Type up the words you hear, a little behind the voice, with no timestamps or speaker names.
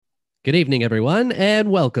Good evening, everyone, and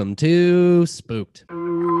welcome to Spooked.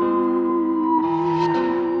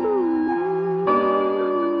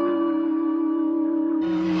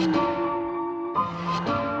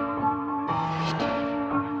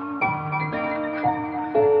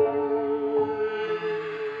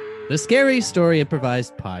 The Scary Story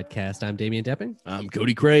Improvised Podcast. I'm Damian Depping. I'm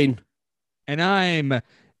Cody Crane. And I'm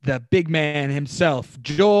the big man himself,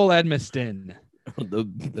 Joel Edmiston. the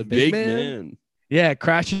big man. Yeah,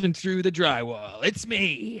 crashing through the drywall. It's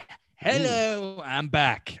me. Hello. I'm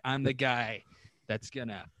back. I'm the guy that's going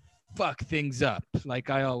to fuck things up like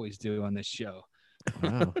I always do on this show.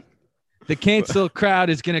 Wow. The cancel crowd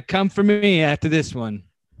is going to come for me after this one.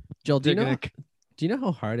 Joel, do you know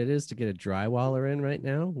how hard it is to get a drywaller in right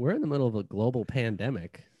now? We're in the middle of a global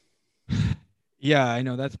pandemic. Yeah, I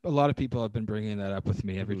know. That's a lot of people have been bringing that up with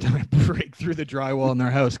me every time I break through the drywall in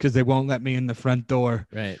their house because they won't let me in the front door.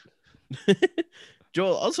 Right.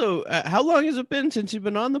 Joel, also, how long has it been since you've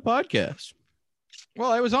been on the podcast?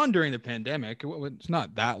 Well, I was on during the pandemic. It's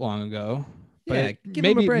not that long ago. But Yeah, give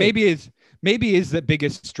him a break. maybe is the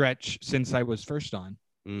biggest stretch since I was first on.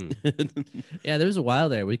 Yeah, there was a while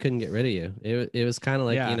there we couldn't get rid of you. It was kind of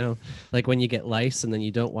like, you know, like when you get lice and then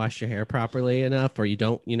you don't wash your hair properly enough, or you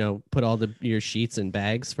don't, put all your sheets in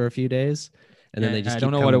bags for a few days, and then they just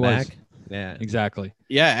don't know what it was. Yeah, exactly.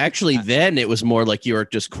 Yeah, actually, then it was more like you were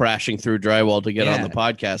just crashing through drywall to get on the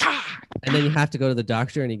podcast. And then you have to go to the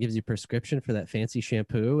doctor and he gives you prescription for that fancy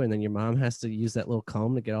shampoo, and then your mom has to use that little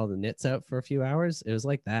comb to get all the nits out for a few hours. It was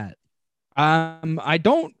like that. I'm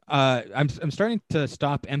starting to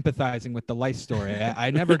stop empathizing with the lice story.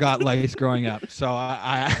 I never got lice growing up, so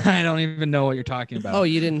I don't even know what you're talking about. Oh,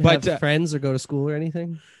 you didn't have friends or go to school or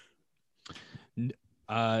anything?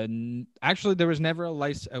 Actually, there was never a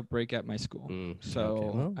lice outbreak at my school. So,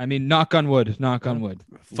 okay, well. I mean, knock on wood.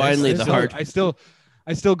 Finally, I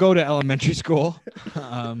still go to elementary school.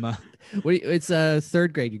 It's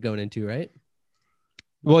third grade you're going into, right?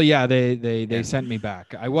 Well, yeah, they sent me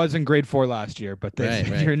back. I was in grade 4 last year, but they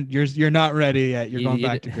said, you're not ready yet. You're going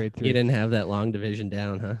back to grade 3. You didn't have that long division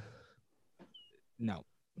down, huh? No,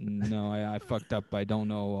 I fucked up. I don't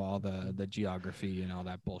know all the geography and all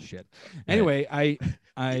that bullshit. Anyway,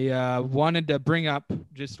 I wanted to bring up,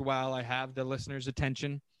 just while I have the listeners'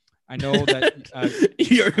 attention, I know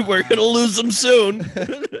that we're gonna lose them soon.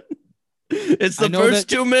 It's the first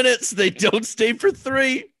 2 minutes. They don't stay for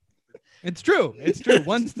 3. It's true.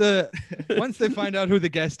 Once they find out who the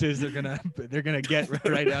guest is, they're gonna get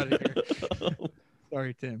right out of here.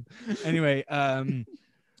 Sorry, Tim. Anyway,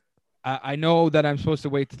 I know that I'm supposed to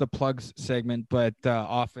wait to the plugs segment, but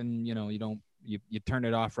often, you turn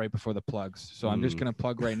it off right before the plugs. So I'm just gonna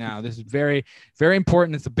plug right now. This is very, very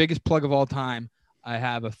important. It's the biggest plug of all time. I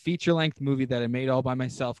have a feature-length movie that I made all by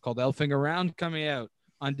myself called Elfing Around, coming out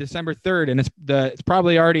on December 3rd, and it's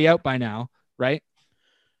probably already out by now, right?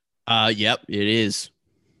 Yep, it is.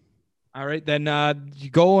 All right, then you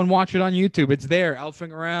go and watch it on YouTube. It's there,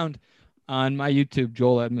 Elfing Around, on my YouTube,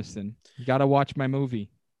 Joel Edmiston. You gotta watch my movie.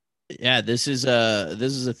 Yeah, this is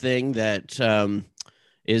a thing that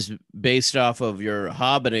is based off of your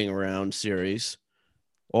Hobbiting Around series,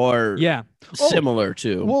 or similar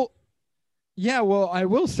to. Well, I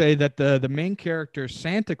will say that the main character,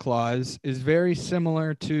 Santa Claus, is very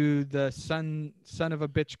similar to the son of a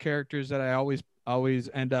bitch characters that I always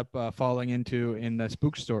end up falling into in the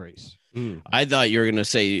spook stories. I thought you were going to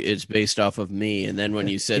say it's based off of me. And then when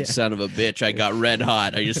you said son of a bitch, I got red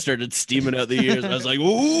hot. I just started steaming out the ears. I was like,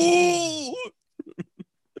 ooh.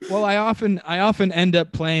 Well, I often end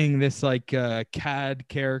up playing this like cad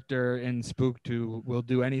character in Spooked who will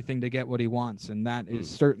do anything to get what he wants. And that is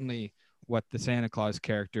certainly what the Santa Claus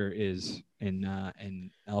character is in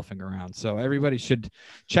Elfing Around. So everybody should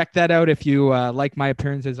check that out. If you like my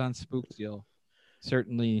appearances on Spooked, you'll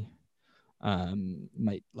certainly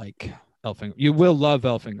might like Elfing. You will love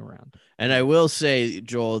Elfing Around. And I will say,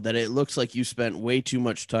 Joel, that it looks like you spent way too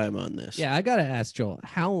much time on this. Yeah, I gotta ask Joel,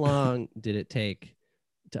 how long did it take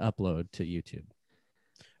to upload to YouTube?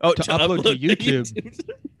 Oh, to upload to YouTube.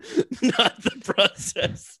 Not the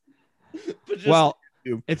process. But just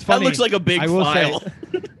YouTube. It's funny. That looks like a big file.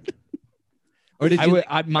 Or did you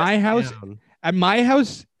at my house? At my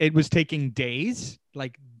house, it was taking days,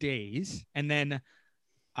 and then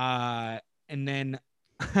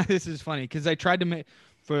this is funny because I tried to make,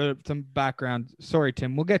 for some background. Sorry,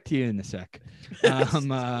 Tim. We'll get to you in a sec.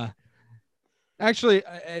 Actually,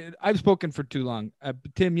 I've spoken for too long.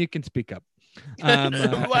 Tim, you can speak up.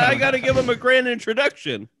 Well, I got to give him a grand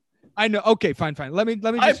introduction. I know. Okay, fine. Let me.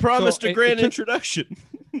 I promised a grand introduction.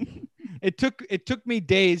 it took me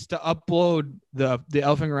days to upload the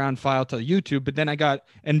Elfing Around file to YouTube, but then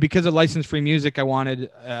because of license free music, I wanted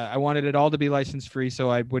it all to be license free so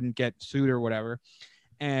I wouldn't get sued or whatever.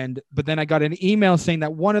 But then I got an email saying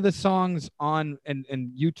that one of the songs and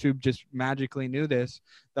YouTube just magically knew this,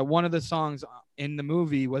 that one of the songs in the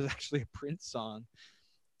movie was actually a Prince song.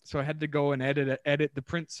 So I had to go and edit the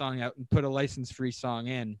Prince song out and put a license free song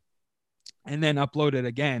in and then upload it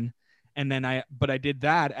again. And then I did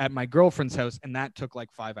that at my girlfriend's house, and that took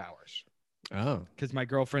like 5 hours. Oh, because my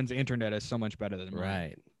girlfriend's internet is so much better than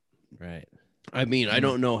mine. Right. I mean, I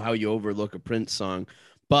don't know how you overlook a Prince song,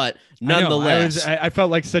 but nonetheless, I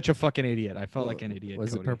felt like such a fucking idiot. I felt like an idiot. Was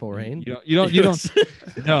Cody. it Purple Rain? You don't.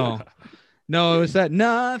 No, it was that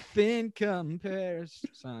Nothing Compares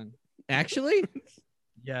song. Actually,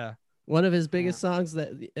 yeah, one of his biggest songs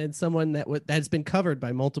that's been covered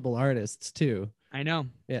by multiple artists too. I know.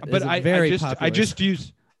 Yeah, but I just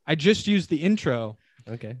used the intro.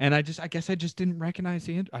 Okay. And I guess I just didn't recognize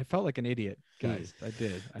the intro. I felt like an idiot, guys. I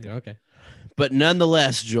did. Okay. But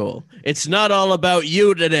nonetheless, Joel, it's not all about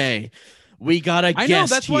you today. We got a guest here. I know,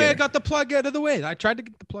 that's why I got the plug out of the way. I tried to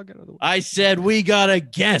get the plug out of the way. I said we got a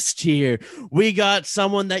guest here. We got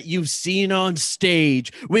someone that you've seen on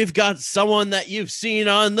stage. We've got someone that you've seen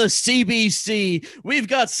on the CBC. We've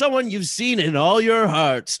got someone you've seen in all your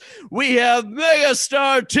hearts. We have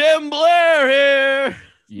megastar Tim Blair here.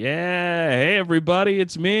 Yeah. Hey, everybody.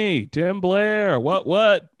 It's me, Tim Blair.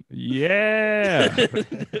 What? Yeah.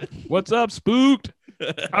 What's up, Spooked?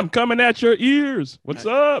 I'm coming at your ears. What's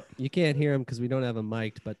up? You can't hear him because we don't have a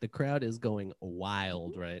mic, but the crowd is going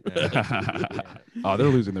wild right now. Oh, they're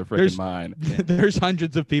losing their freaking mind. There's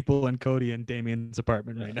hundreds of people in Cody and Damien's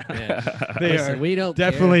apartment right now. Yeah. We don't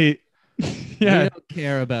definitely. Yeah. We don't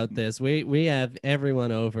care about this. We have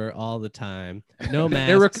everyone over all the time. No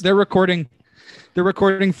masks. They're recording. They're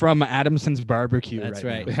recording from Adamson's barbecue. That's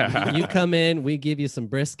right. You come in, we give you some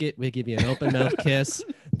brisket, we give you an open mouth kiss.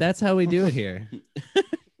 That's how we do it here.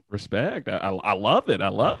 Respect. I love it. I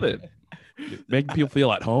love it. Making people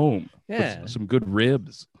feel at home. Yeah. Some good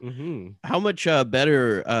ribs. Mm-hmm. How much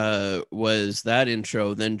better was that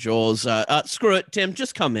intro than Joel's? Screw it, Tim.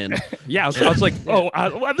 Just come in. Yeah, I was like,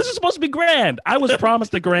 this is supposed to be grand. I was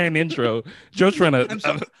promised a grand intro. Joe's trying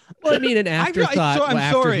to. Well, I mean, an afterthought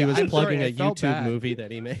after he was I'm plugging sorry, a YouTube movie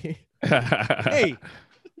that he made.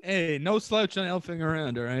 Hey, no slouch on Elfing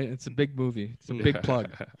Around, all right? It's a big movie. It's a big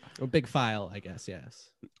plug. A big file, I guess,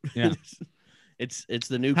 yes. Yeah. It's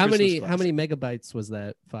the new how Christmas many megabytes was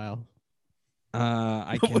that file?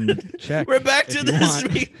 I can check. We're back to this.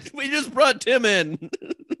 We just brought Tim in.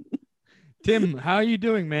 Tim, how are you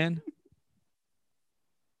doing, man?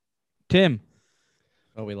 Tim.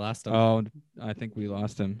 Oh, we lost him. Oh, I think we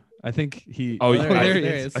lost him. I think he. Oh, there he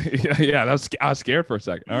is. Yeah, I was scared for a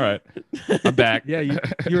second. All right, I'm back. Yeah, you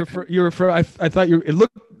were. I thought it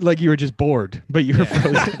looked like you were just bored, but you were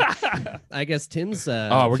frozen. I guess Tim's.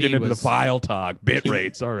 We're getting into the file talk, bit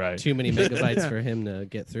rates. All right, too many megabytes for him to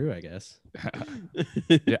get through, I guess.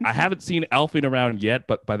 Yeah, I haven't seen Elfing Around yet,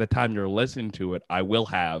 but by the time you're listening to it, I will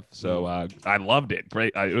have. So I loved it.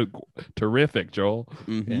 Great, terrific, Joel.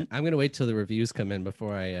 Mm-hmm. Yeah, I'm gonna wait till the reviews come in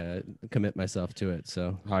before I commit myself to it.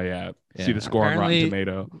 So. Oh yeah. See the score on Rotten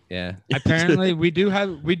Tomato. Yeah. Apparently, we do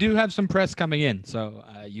have some press coming in, so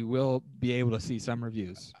you will be able to see some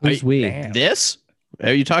reviews. Who's we? Damn. This?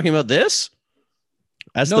 Are you talking about this?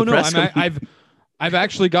 I've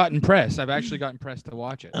actually gotten press. I've actually gotten press to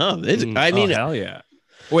watch it. Oh, I mean, hell yeah!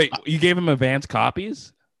 Wait, you gave him advance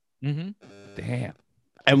copies? Mm-hmm. Damn.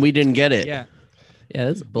 And we didn't get it. Yeah. Yeah,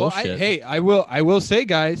 that's bullshit. Well, I will say,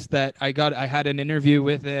 guys, that I had an interview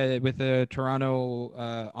with a Toronto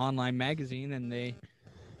online magazine, and they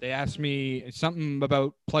asked me something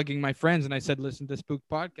about plugging my friends, and I said, listen to Spook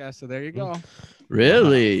Podcast. So there you go.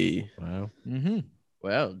 Really? Wow. Mm-hmm.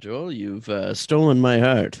 Well, Joel, you've stolen my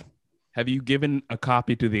heart. Have you given a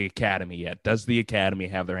copy to the Academy yet? Does the Academy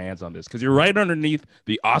have their hands on this? Because you're right underneath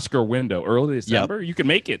the Oscar window, early December. Yep. You can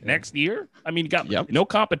make it next year. I mean, you got no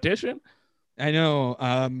competition. I know.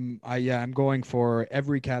 I'm going for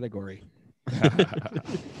every category.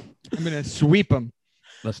 I'm gonna sweep them.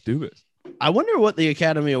 Let's do this. I wonder what the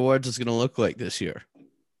Academy Awards is going to look like this year.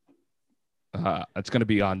 It's going to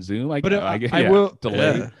be on Zoom. I will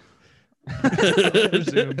delay.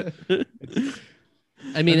 Zoom.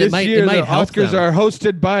 I mean, this it might. Year, it might the help Oscars them. are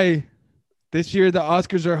hosted by. This year, the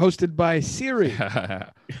Oscars are hosted by Siri.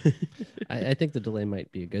 I think the delay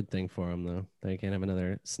might be a good thing for them, though. They can't have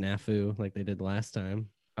another snafu like they did last time.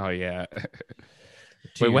 Oh yeah.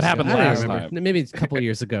 Wait, what happened I don't last remember. time? Maybe a couple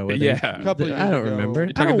years ago. Where they- Yeah. Couple years I don't ago. remember. You're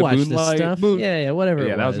I talking don't the watch this Moonlight? stuff. Yeah, whatever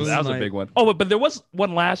Yeah, it that was was. a Moonlight. big one. Oh, but there was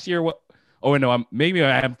one last year. What? Oh no, maybe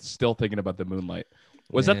I am still thinking about the Moonlight.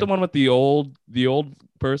 Was that Yeah. the one with the old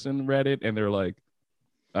person read it and they're like,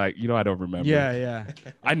 I don't remember. Yeah.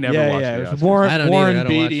 I never watched It the was Oscars. I don't either. I Warren don't watch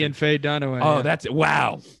Beatty it. and Faye Dunaway. Oh, yeah. that's it.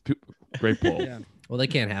 Wow. Great pull. Yeah. Well, they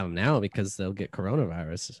can't have them now because they'll get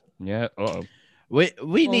coronavirus. Yeah. Uh-oh. We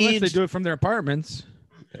Well, unless need they do it from their apartments.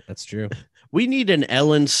 That's true. we need an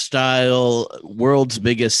Ellen style world's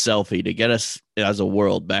biggest selfie to get us as a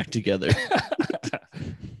world back together.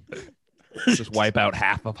 Just wipe out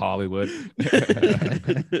half of Hollywood.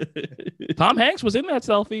 Tom Hanks was in that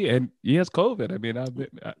selfie and he has COVID. I mean,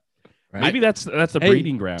 Right? maybe that's the Hey,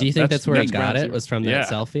 breeding ground. Do you think that's where he ground got it? zero. Was from that Yeah.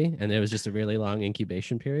 selfie, and it was just a really long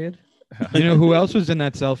incubation period? You know who else was in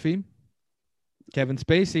that selfie? Kevin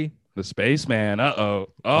Spacey. The spaceman. Oh,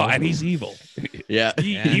 and he's evil. Yeah,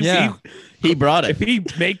 Yeah. he brought If it. he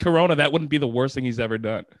made Corona, that wouldn't be the worst thing he's ever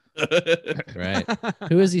done. Right.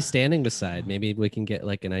 Who is he standing beside? Maybe we can get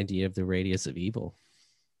like an idea of the radius of evil.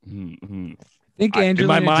 Mhm. I think In my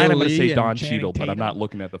Angelina mind, I'm going to Jolie say and Don Channing Cheadle, but I'm Tatum. not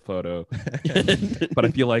looking at the photo. But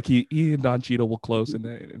I feel like he and Don Cheadle will close in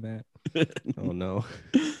that. Oh no.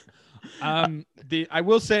 I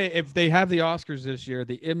will say if they have the Oscars this year,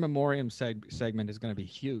 the in memoriam segment is going to be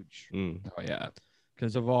huge Mm, Oh yeah,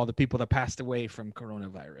 because of all the people that passed away from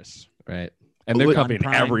coronavirus. right. and they're Would- covering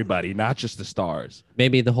On Prime. everybody, not just the stars.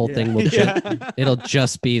 Maybe the whole thing will Yeah. it'll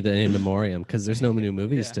just be the in memoriam because there's no new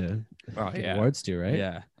movies Yeah. to Oh give yeah, awards to, right?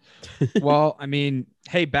 Yeah. Well, I mean,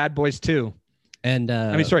 hey, Bad Boys 2. And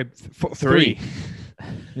I mean, sorry, 3.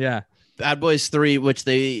 Yeah. Bad Boys 3, which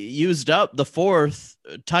they used up the fourth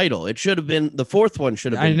title. It should have been the fourth one.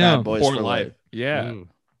 Should have I been know. Bad Boys for for life. life. Yeah, Mm.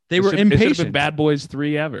 They were It should have been impatient. Bad Boys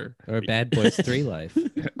 3 ever. Or Bad Boys 3 Life.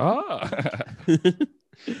 Oh,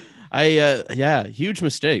 Yeah, huge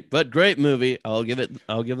mistake, but great movie. I'll give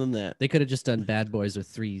them that. They could have just done Bad Boys with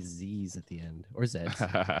 3 Z's at the end or Z's.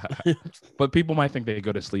 but people might think they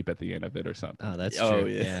go to sleep at the end of it or something. Oh, that's Oh, true.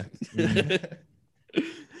 yeah. Yeah.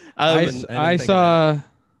 I Um, didn't I think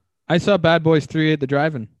of saw Bad Boys 3 at the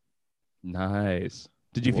drive-in. Nice.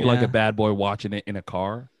 Did you feel like Yeah. a bad boy watching it in a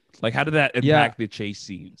car? Like, how did that Yeah. impact the chase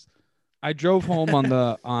scenes? I drove home on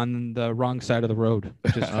the wrong side of the road,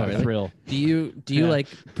 just Oh, for a really? thrill. Do you Yeah. like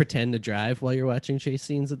pretend to drive while you're watching chase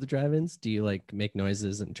scenes at the drive-ins? Do you like make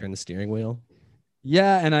noises and turn the steering wheel?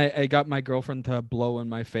 Yeah, and I got my girlfriend to blow in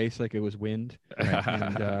my face like it was wind.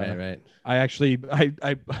 And, Right, right. I actually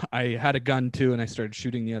I had a gun too, and I started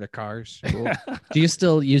shooting the other cars. Do you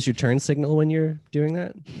still use your turn signal when you're doing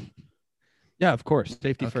that? Yeah, of course,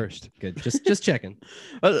 safety Okay. first. Good. Just checking.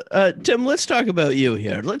 Tim, let's talk about you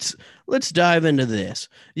here. Let's dive into this.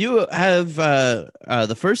 You have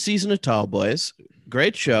the first season of Tall Boys.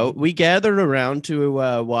 Great show. We gathered around to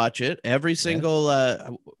watch it every single.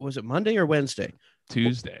 Was it Monday or Wednesday?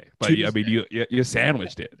 Tuesday. But I mean, you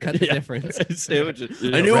sandwiched it. Cut the Yeah. difference. Sandwiches.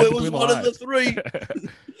 Yeah, I knew right it was between the one of the lines.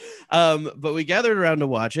 3. But we gathered around to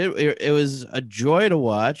watch it. It was a joy to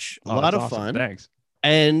watch. A Oh, lot that's of awesome. fun. Thanks.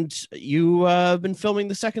 And you been filming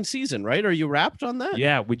the second season, right? Are you wrapped on that?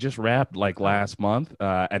 Yeah, we just wrapped like last month,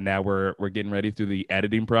 and now we're getting ready through the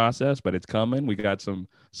editing process, but it's coming. We got some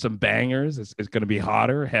bangers. It's going to be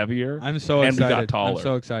hotter, heavier. I'm so And we got excited. I'm taller.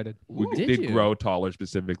 so excited. We Did did you? grow taller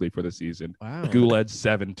specifically for the season. Wow. Gouled's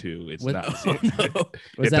 7'2". It's Was- not. Oh, no.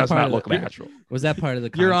 Was It that does part not of look the- natural. Was that part of the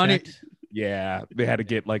contract? You're on it. Yeah, they had to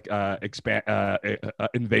get like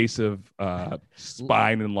invasive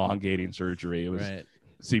spine elongating surgery. It was Right.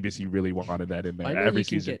 CBC really wanted that in I there. know Every you can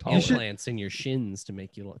season get taller. implants in your shins to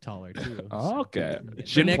make you look taller too. Okay, For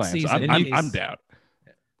shin next plants. season, I'm down.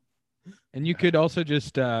 And you could also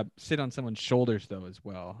just sit on someone's shoulders though as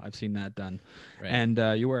well. I've seen that done. Right. And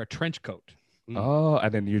you wear a trench coat. Oh,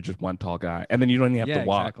 and then you're just one tall guy, and then you don't even have to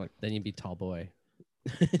walk. Exactly. Then you'd be tall boy.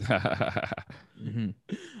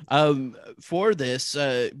 For this,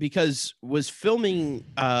 because was filming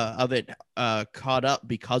of it caught up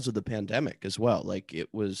because of the pandemic as well. Like it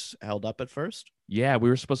was held up at first. Yeah, we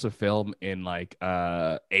were supposed to film in like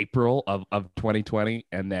April of 2020,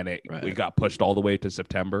 and then we Right. got pushed all the way to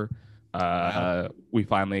September. Wow. We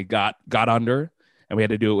finally got under, and we had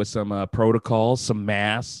to do it with some protocols, some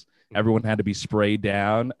masks. Everyone had to be sprayed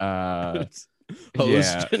down. Hosed.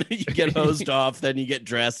 You get hosed off, then you get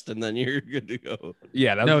dressed, and then you're good to go.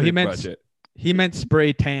 Yeah, that was No, he pretty meant much it. He meant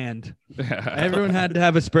spray tanned. Everyone had to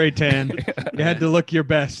have a spray tan. You had to look your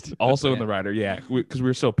best. Also in the writer, yeah, because we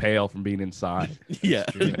were so pale from being inside. Yeah.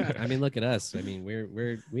 I mean, look at us. I mean,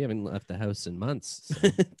 we haven't left the house in months. So.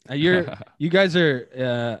 You guys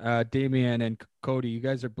are Damien and Cody. You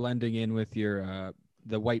guys are blending in with your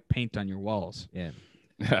the white paint on your walls. Yeah.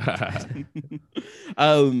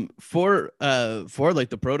 For like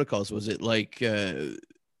the protocols, was it like I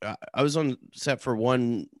was on set for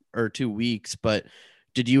 1 or 2 weeks, but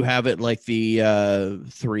did you have it like the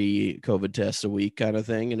 3 COVID tests a week kind of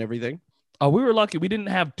thing and everything? Oh, we were lucky. We didn't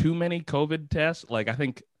have too many COVID tests. Like I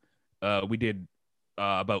think we did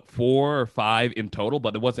about 4 or 5 in total,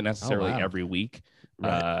 but it wasn't necessarily every week.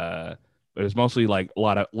 Right. It was mostly like a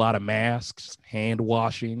lot of masks, hand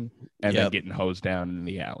washing, and then getting hosed down in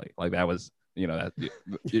the alley. Like that was, that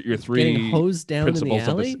your 3 getting hosed down principles in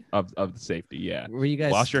the alley of the safety. Yeah. Were you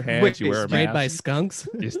guys wash your hands? You wear a sprayed mask. by skunks?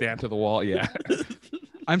 You stand to the wall. Yeah.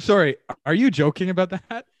 I'm sorry. Are you joking about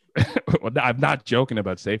that? Well, I'm not joking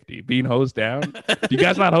about safety. Being hosed down. Do you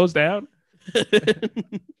guys not hosed down?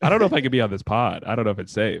 I don't know if I could be on this pod. I don't know if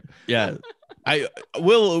it's safe. Yeah.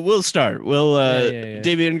 We'll start. We'll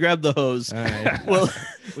Davian, grab the hose. All right. Well,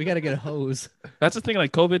 we got to get a hose. That's the thing.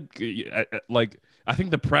 Like COVID, like I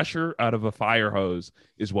think the pressure out of a fire hose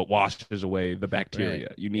is what washes away the bacteria.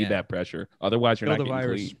 Right. You need that pressure. Otherwise, you're Kill not the getting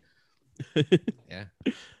virus. clean.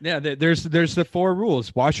 Yeah. There's the 4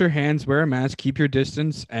 rules: wash your hands, wear a mask, keep your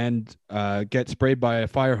distance, and get sprayed by a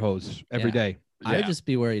fire hose every day. I would just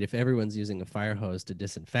be worried if everyone's using a fire hose to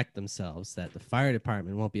disinfect themselves that the fire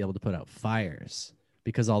department won't be able to put out fires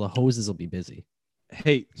because all the hoses will be busy.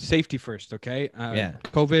 Hey, safety first, okay? Yeah.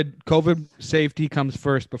 COVID safety comes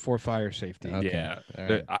first before fire safety. Okay. Yeah. All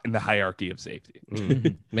right. In the hierarchy of safety.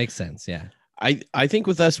 Makes sense. Yeah. I think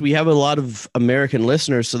with us, we have a lot of American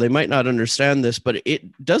listeners, so they might not understand this, but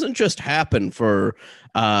it doesn't just happen for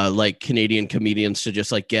like Canadian comedians to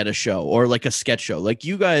just like get a show or like a sketch show. Like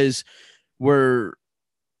you guys were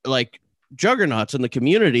like juggernauts in the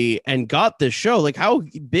community and got this show. Like how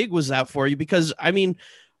big was that for you? Because I mean,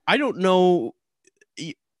 I don't know.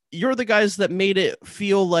 You're the guys that made it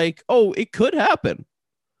feel like, oh, it could happen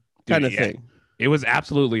kind of thing. It was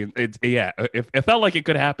absolutely, it felt like it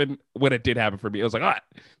could happen when it did happen for me. It was like,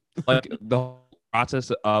 like the whole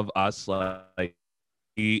process of us, like,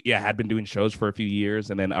 had been doing shows for a few years,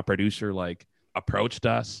 and then a producer like approached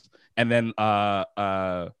us, and then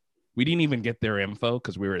we didn't even get their info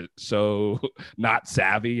because we were so not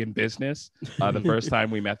savvy in business. The first time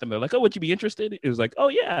we met them, they're like, "Oh, would you be interested?" It was like, "Oh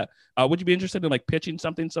yeah, would you be interested in like pitching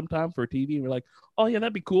something sometime for TV?" And we're like, "Oh yeah,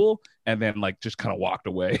 that'd be cool." And then like just kind of walked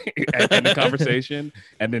away in the conversation,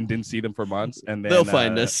 and then didn't see them for months. And then they'll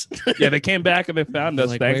find us. Yeah, they came back and they found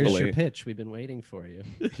us. Like, thankfully, where's your pitch? We've been waiting for you.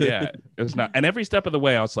 Yeah, it was not. And every step of the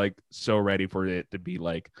way, I was like so ready for it to be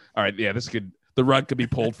like, all right, yeah, the rug could be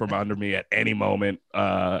pulled from under me at any moment.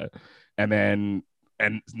 And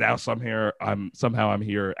now somehow I'm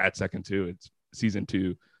here at second 2. It's season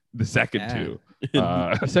 2, the second 2.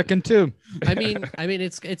 Second 2. I mean,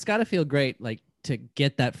 it's got to feel great, like to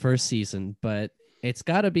get that first season, but it's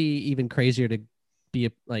got to be even crazier to be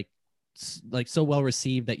like so well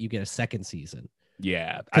received that you get a second season.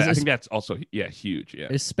 Yeah, I think that's also huge. Yeah,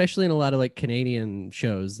 especially in a lot of like Canadian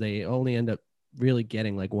shows, they only end up really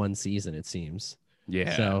getting like 1 season, it seems.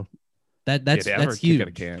 Yeah, so that's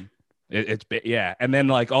huge. It's and then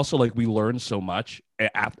like also like we learned so much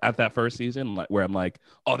at that first season, like where I'm like,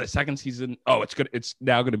 oh, the second season, it's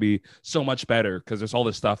now gonna be so much better because there's all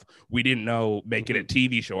this stuff we didn't know making a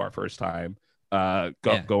TV show our first time,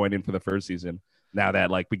 going in for the first season. Now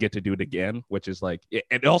that like we get to do it again, which is like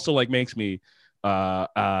it also like makes me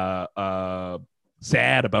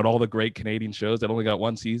sad about all the great Canadian shows that only got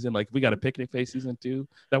 1 season. Like if we got a Picnic Face season 2,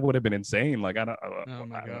 that would have been insane. Like oh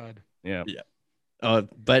my god. Yeah.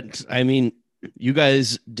 But I mean, you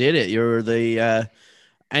guys did it. You're the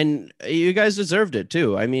and you guys deserved it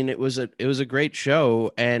too. I mean, it was a great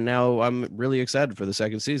show, and now I'm really excited for the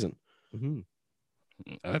second season. Mm-hmm.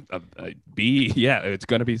 It's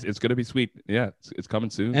gonna be sweet. Yeah, it's coming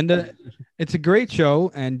soon. And it's a great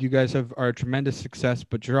show, and you guys are a tremendous success.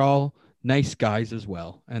 But you're all nice guys as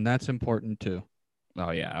well, and that's important too.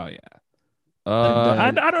 Oh yeah.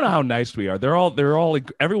 I don't know how nice we are. They're all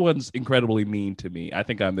everyone's incredibly mean to me. I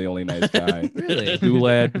think I'm the only nice guy. Really?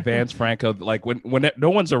 Dooled, Vance Franco, like when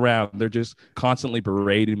no one's around, they're just constantly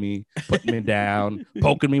berating me, putting me down,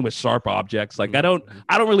 poking me with sharp objects. Like I don't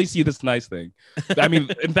really see this nice thing. I mean,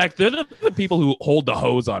 in fact, they're the people who hold the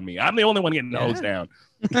hose on me. I'm the only one getting the hose down.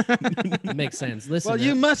 Makes sense. Listen. Well,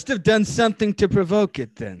 you must have done something to provoke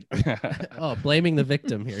it then. Oh, blaming the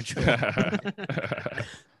victim here, Joel.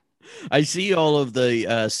 I see all of the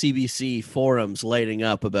CBC forums lighting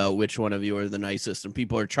up about which one of you are the nicest, and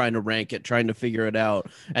people are trying to rank it, trying to figure it out.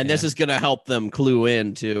 And this is going to help them clue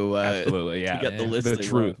in to absolutely, to get the listing. The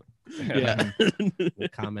truth. Yeah. The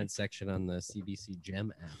comment section on the CBC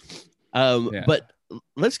Gem app. But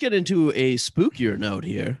let's get into a spookier note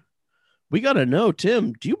here. We got to know,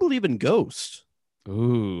 Tim, do you believe in ghosts?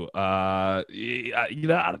 Ooh, you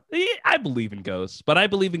know, I believe in ghosts, but I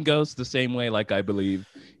believe in ghosts the same way like I believe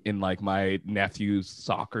in like my nephew's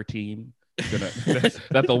soccer team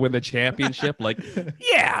that they'll win the championship. Like,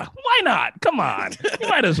 yeah, why not? Come on, you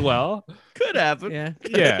might as well. Could happen.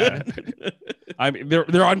 Yeah. I mean, they're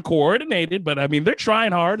uncoordinated, but I mean, they're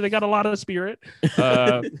trying hard. They got a lot of spirit.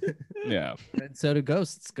 Yeah. And so do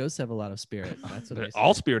ghosts. Ghosts have a lot of spirit. That's what I say.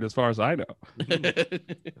 All spirit, as far as I know.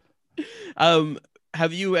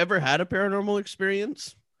 Have you ever had a paranormal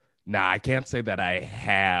experience? Nah, I can't say that I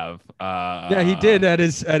have. Yeah, he did at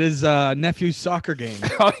his nephew's soccer game.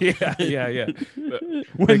 Oh yeah.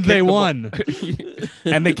 When they won.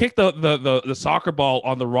 And they kicked the soccer ball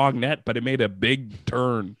on the wrong net, but it made a big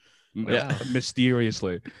turn. Wow.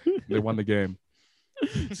 Mysteriously. They won the game.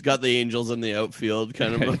 It's got the angels in the outfield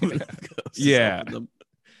kind of moment. Yeah.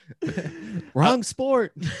 Wrong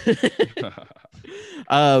sport.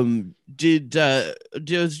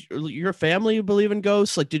 Does your family believe in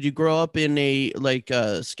ghosts? Like, did you grow up in a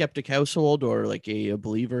skeptic household or like a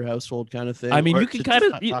believer household kind of thing? I mean, or you can kind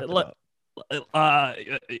of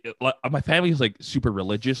my family is like super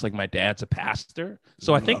religious. Like my dad's a pastor,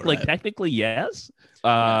 so I think like technically yes.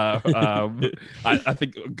 I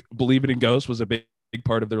think believing in ghosts was a big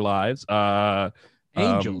part of their lives.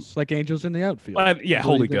 Angels, like angels in the outfield. Yeah,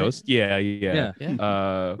 Holy Ghost. Yeah. Yeah.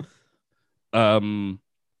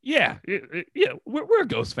 Yeah, we're a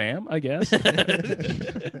ghost fam, I guess.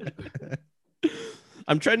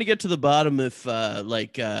 I'm trying to get to the bottom if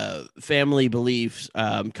family beliefs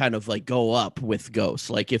kind of like go up with ghosts.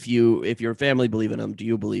 Like if your family believe in them, do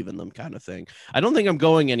you believe in them, kind of thing. I don't think I'm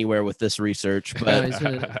going anywhere with this research, but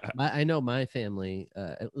I know my family,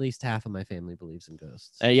 at least half of my family believes in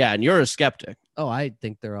ghosts. Yeah, and you're a skeptic. Oh, I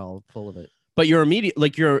think they're all full of it. But your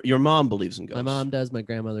mom believes in ghosts. My mom does. My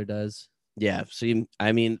grandmother does. Yeah. See,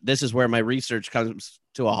 I mean, this is where my research comes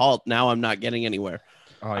to a halt. Now I'm not getting anywhere.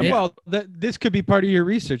 Yeah. Well, this could be part of your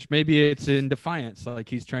research. Maybe it's in defiance, like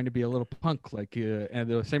he's trying to be a little punk, and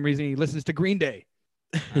the same reason he listens to Green Day.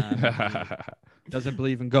 Doesn't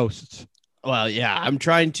believe in ghosts. Well, yeah, I'm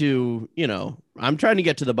trying to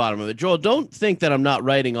get to the bottom of it. Joel, don't think that I'm not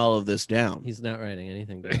writing all of this down. He's not writing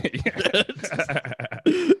anything down.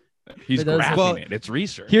 He's graphing it. It's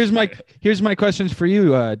research. Here's my questions for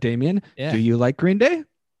you, Damien. Yeah. Do you like Green Day?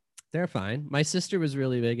 They're fine. My sister was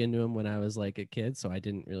really big into them when I was like a kid, so I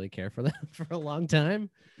didn't really care for them for a long time.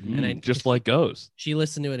 And just like ghosts. She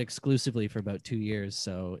listened to it exclusively for about 2 years,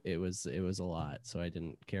 so it was a lot. So I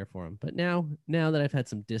didn't care for them. But now that I've had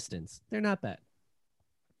some distance, they're not bad.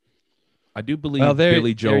 I do believe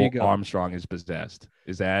Billy Joel Armstrong is possessed.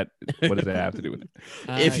 What does that have to do with it?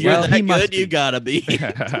 If you're that good, you gotta be.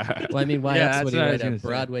 Well, I mean, why else would he write a say.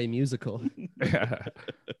 Broadway musical?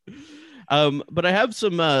 But I have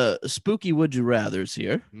some spooky would you rathers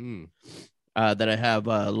here that I have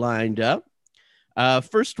lined up.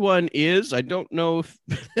 First one is, I don't know if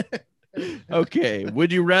okay,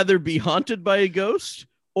 would you rather be haunted by a ghost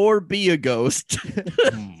or be a ghost?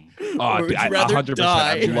 I 100%.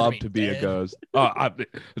 I'd love to be a ghost.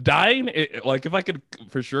 Dying, like if I could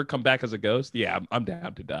for sure come back as a ghost, yeah, I'm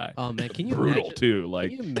down to die. Oh man, can you brutal imagine, too?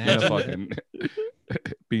 Like can you imagine fucking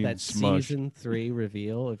being that smushed. season 3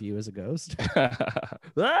 reveal of you as a ghost?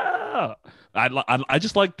 I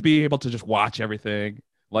just like to be able to just watch everything.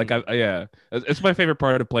 Like it's my favorite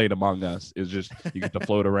part of playing Among Us is just you get to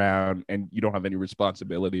float around and you don't have any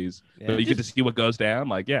responsibilities, but you get to see what goes down.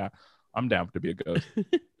 Like I'm down to be a ghost.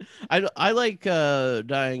 I like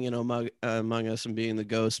dying in Among Us and being the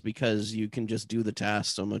ghost because you can just do the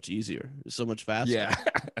task so much easier, so much faster. Yeah.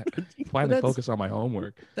 Finally focus on my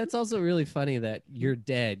homework. That's also really funny that you're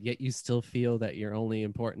dead, yet you still feel that your only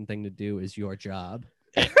important thing to do is your job.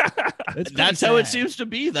 That's how it seems to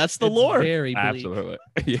be. That's the lore. Very bleak. Absolutely.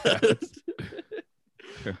 Yeah.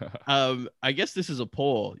 I guess this is a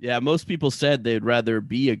poll. Yeah, most people said they'd rather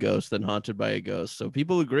be a ghost than haunted by a ghost. So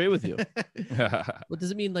people agree with you. What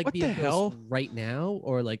does it mean, like What be a the ghost hell? right now,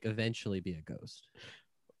 or like eventually be a ghost?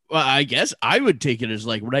 Well, I guess I would take it as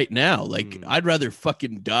like right now. Like I'd rather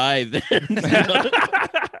fucking die than.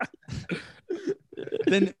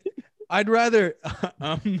 Then I'd rather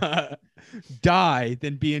die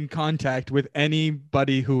than be in contact with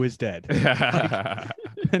anybody who is dead.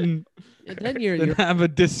 And then than you're have a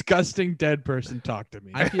disgusting dead person talk to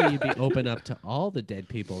me. I feel you'd be open up to all the dead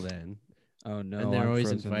people then. Oh no! And they're I'm always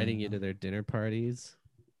frozen inviting now. you to their dinner parties.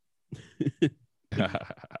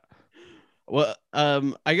 Well,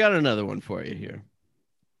 I got another one for you here.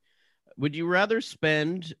 Would you rather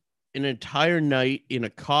spend an entire night in a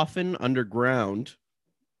coffin underground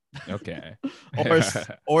Okay.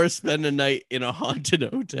 or spend a night in a haunted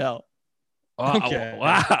hotel. Oh, Okay.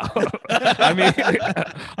 wow. I mean,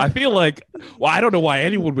 I feel like, well, I don't know why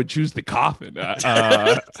anyone would choose the coffin. Well,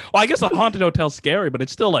 I guess a haunted hotel's scary, but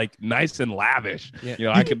it's still like nice and lavish. Yeah. You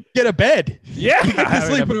know, You I could, get a bed. yeah, You get to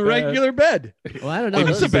sleep in a regular bed. Well, I don't know.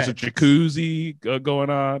 Maybe Those, there's a jacuzzi going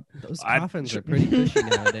on. those I- coffins are pretty cushy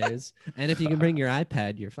nowadays. And if you can bring your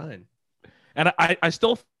iPad, you're fine. And I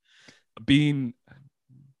still being,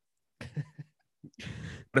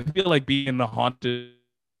 I feel like being in the haunted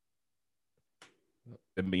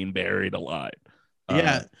and being buried alive.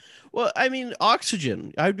 Yeah. Well, I mean,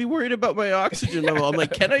 oxygen. I'd be worried about my oxygen level. I'm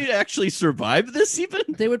like, can I actually survive this even?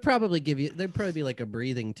 They would probably give you. There'd probably be like a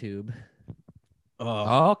breathing tube.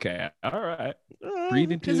 Okay. All right.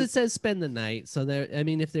 Breathing Because tube. it says spend the night. So there. I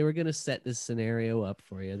mean, if they were gonna set this scenario up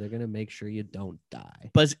for you, they're gonna make sure you don't die.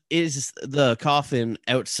 But is the coffin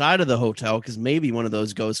outside of the hotel? Because maybe one of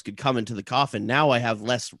those ghosts could come into the coffin. Now I have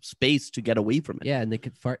less space to get away from it. Yeah, and they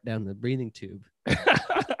could fart down the breathing tube.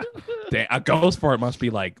 Dang, a ghost fart must be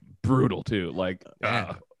like brutal too. Like,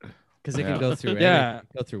 Yeah. Because it Yeah. can go through. Yeah. Everything,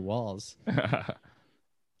 go through walls.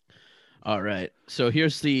 All right. So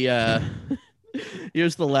here's the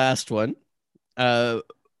here's the last one.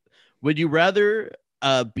 Would you rather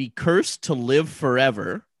be cursed to live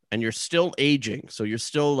forever and you're still aging? So you're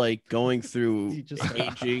still like going through You just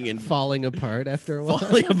aging and falling apart after a while.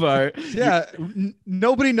 falling apart. Yeah,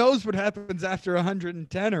 nobody knows what happens after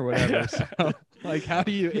 110 or whatever. So, like, how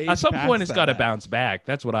do you age At some past point, it's got to that? bounce back.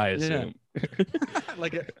 That's what I assume.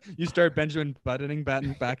 Like you start Benjamin Buttoning back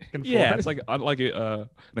and forth. Yeah, it's like an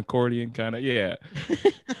accordion kind of. Yeah.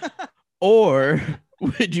 Or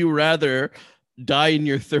would you rather die in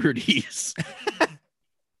your 30s?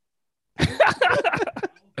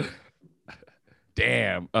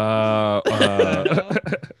 Damn.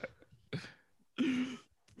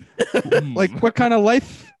 Like what kind of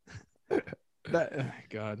life? That, oh,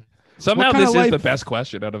 God. Somehow what kind this of is the life- best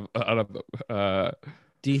question out of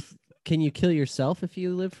Do you can you kill yourself if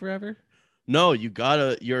you live forever? No, you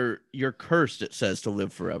gotta. You're cursed. It says to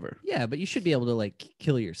live forever. Yeah, but you should be able to like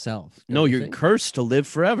kill yourself. don't No, you you're think? cursed to live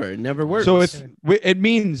forever. It never works. So it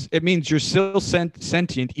means you're still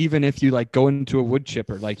sentient even if you like go into a wood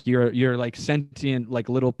chipper. Like you're like sentient like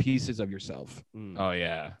little pieces of yourself. Mm. Oh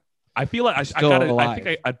yeah. I feel like I Still think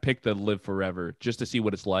alive. I'd pick the live forever just to see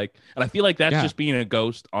what it's like. And I feel like that's Yeah. just being a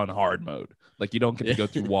ghost on hard mode. Like you don't get to go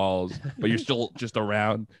through walls, but you're still just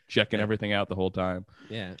around checking everything out the whole time.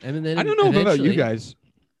 Yeah, and then I don't know about you eventually- guys.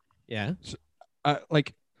 Yeah,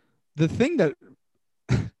 Like the thing that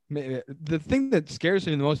scares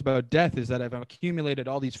me the most about death is that I've accumulated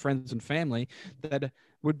all these friends and family that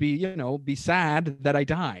would be sad that I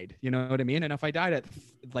died. You know what I mean? And if I died at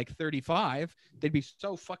like 35, they'd be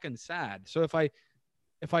so fucking sad. So if I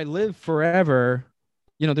live forever,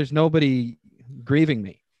 there's nobody grieving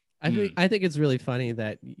me. I think it's really funny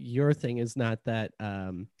that your thing is not that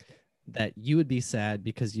that you would be sad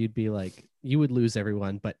because you'd be like you would lose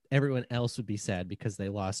everyone, but everyone else would be sad because they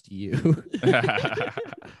lost you.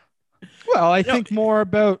 Well, I think more.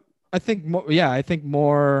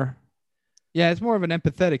 Yeah, it's more of an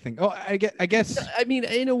empathetic thing. Oh, I guess. I mean,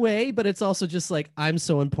 in a way, but it's also just like I'm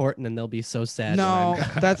so important and they'll be so sad. when No, I'm gone.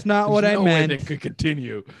 that's not what There's I no way meant. they could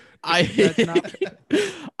continue. That's not-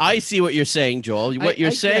 I see what you're saying, Joel. What you're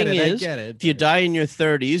I saying get it, I is, get it. if you die in your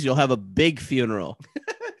 30s, you'll have a big funeral,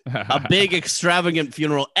 a big extravagant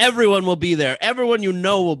funeral. Everyone will be there. Everyone you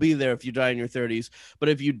know will be there if you die in your 30s. But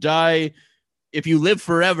if you live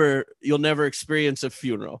forever, you'll never experience a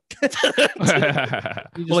funeral. You just Well,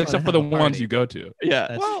 wanna except for have the a ones party. you go to. Yeah.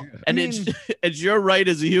 That's Well, true. And it's your right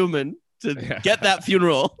as a human to get that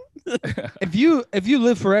funeral. if you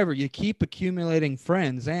live forever, you keep accumulating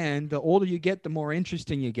friends, and the older you get, the more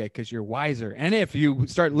interesting you get because you're wiser. And if you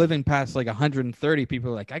start living past like 130,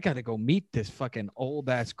 people are like, I gotta go meet this fucking old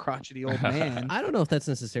ass crotchety old man. I don't know if that's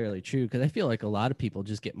necessarily true because I feel like a lot of people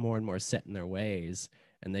just get more and more set in their ways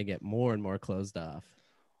and they get more and more closed off.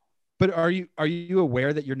 But are you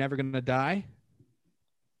aware that you're never gonna die?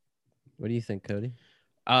 What do you think, Cody?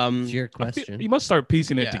 It's your I feel- question. You must start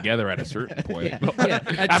piecing it Yeah. together at a certain point. Yeah,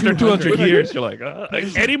 at After 200 years, you're like,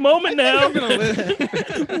 any moment now.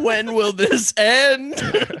 When will this end?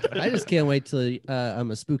 I just can't wait till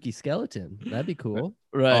I'm a spooky skeleton. That'd be cool.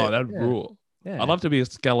 Right. Oh, that'd Yeah. rule. Yeah. I'd love to be a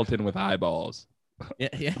skeleton with eyeballs. Yeah.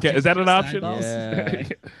 Yeah, is that an Just option? eyeballs. Yeah.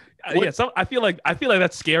 Yeah, I feel like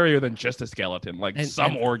that's scarier than just a skeleton. Like And-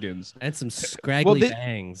 some and- organs. And some scraggly they-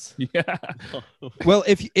 bangs. Yeah. Well,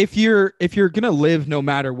 if you're gonna live no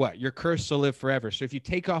matter what, you're cursed to live forever. So if you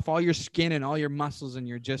take off all your skin and all your muscles and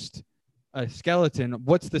you're just a skeleton,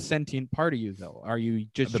 what's the sentient part of you though? Are you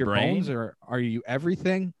just The your brain? bones, or are you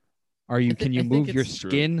everything? Can you I think move your it's true.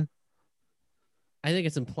 skin? I think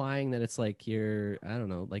it's implying that it's like I don't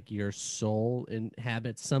know, like your soul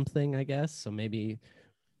inhabits something, I guess. So maybe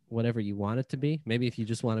whatever you want it to be. Maybe if you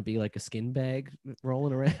just want to be like a skin bag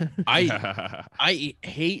rolling around. I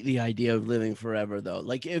hate the idea of living forever though.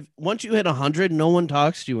 Like if once you hit 100, no one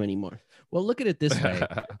talks to you anymore. Well, look at it this way.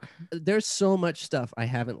 There's so much stuff I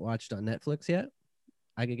haven't watched on Netflix yet.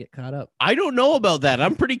 I could get caught up. I don't know about that.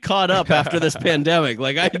 I'm pretty caught up after this pandemic.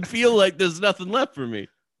 Like I feel like there's nothing left for me.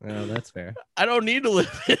 Well, that's fair. I don't need to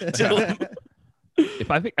live until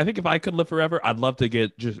I think if I could live forever, I'd love to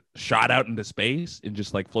get just shot out into space and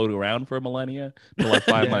just like float around for a millennia to like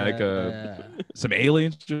find some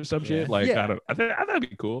aliens or some shit. Like Yeah. I think that'd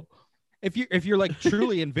be cool. If you're like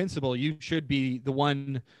truly invincible, you should be the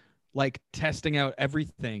one like testing out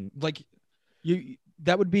everything. Like you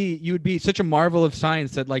would be such a marvel of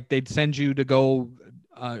science that like they'd send you to go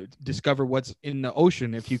discover what's in the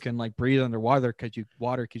ocean if you can like breathe underwater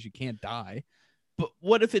because you can't die. But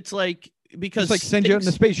what if it's like because It's like send you out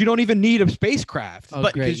into space. You don't even need a spacecraft. Oh,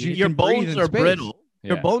 but great. because your can breathe bones in are space. brittle.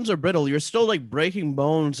 Your Yeah. bones are brittle. You're still like breaking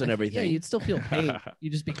bones and Yeah, everything. you'd still feel pain. You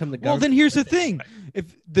just become the Well, government. then here's the thing: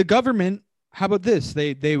 if the government, how about this?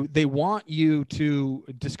 They want you to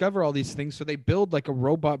discover all these things, so they build like a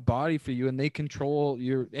robot body for you, and they control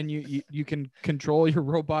you can control your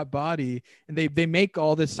robot body, and they make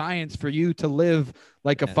all this science for you to live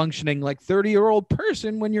like a Yeah. functioning like 30-year-old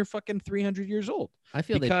person when you're fucking 300 years old, I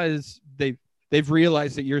feel because they've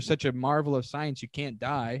realized that you're such a marvel of science, you can't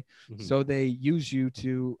die. Mhm. So they use you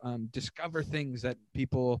to discover things that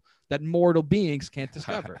mortal beings can't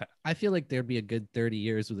discover. I feel like there'd be a good 30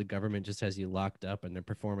 years where the government just has you locked up and they're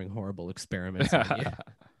performing horrible experiments on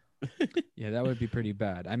you. Yeah, that would be pretty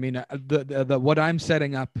bad. I mean, the what I'm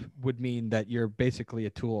setting up would mean that you're basically a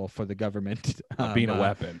tool for the government. Being a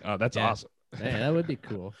weapon. Oh, that's yeah. awesome. Yeah, that would be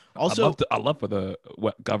cool. Also, I'd love for the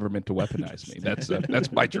government to weaponize me.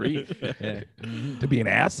 That's my dream. Yeah. To be an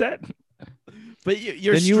asset. but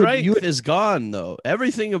your Then strength is gone though.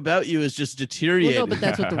 Everything about you is just Well, deteriorating. no, but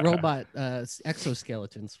that's what the robot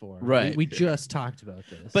exoskeleton's for. Right. We just talked about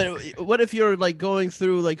this. But what if you're like going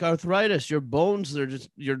through like arthritis? Your bones,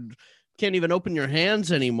 you can't even open your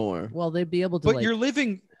hands anymore. well, they'd be able to. But like,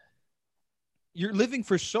 you're living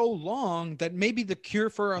for so long that maybe the cure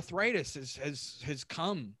for arthritis has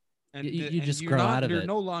come, and You and just you're grow not- out of you're it.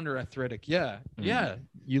 no longer arthritic. Yeah, Mhm. yeah.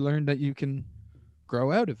 You learn that you can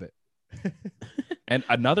grow out of it. And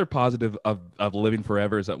another positive of living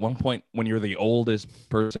forever is at one point when you're the oldest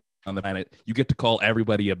person on the planet, you get to call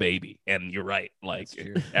everybody a baby. And you're right. Like That's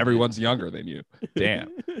true. everyone's younger than you. Damn.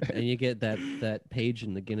 and you get that page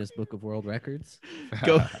in the Guinness Book of World Records.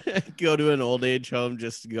 Go to an old age home,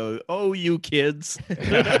 just go, oh, you kids.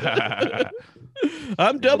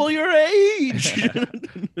 I'm double your age.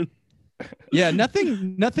 Yeah,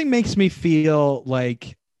 nothing makes me feel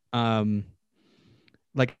like I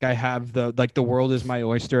have the world is my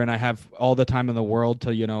oyster and I have all the time in the world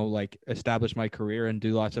to, like establish my career and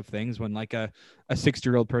do lots of things, when like a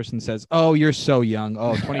 60-year-old person says, oh, you're so young.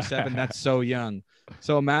 Oh, 27, that's so young.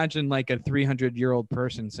 So imagine like a 300-year-old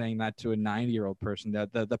person saying that to a 90-year-old person.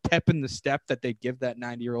 The pep in the step that they'd give that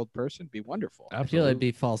 90-year-old person would be wonderful. I feel it'd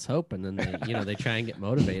be false hope, and then they try and get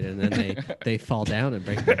motivated, and then they fall down and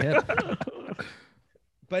break their hip.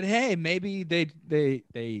 But hey, maybe they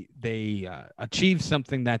achieved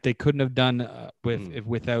something that they couldn't have done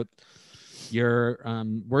without your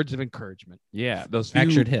words of encouragement. Yeah, those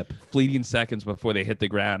Fractured few hip. fleeting seconds before they hit the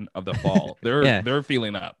ground of the fall, they're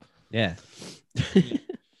feeling up. Yeah.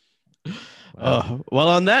 Well,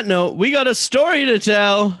 on that note, we got a story to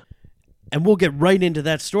tell. And we'll get right into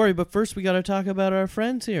that story, but first we got to talk about our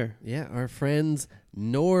friends here. Yeah, our friends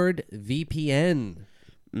NordVPN.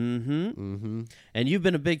 Mm-hmm. Mm-hmm. And you've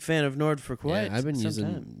been a big fan of Nord for quite I've been some using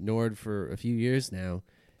time. Nord for a few years now,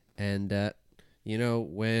 and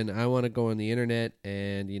when I want to go on the internet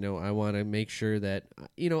and I want to make sure that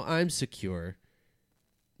I'm secure,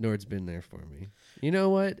 Nord's been there for me. You know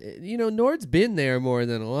what? Nord's been there more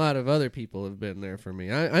than a lot of other people have been there for me.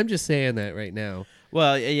 I'm just saying that right now.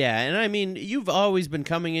 Well, yeah, and I mean, you've always been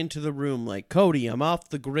coming into the room like, Cody, I'm off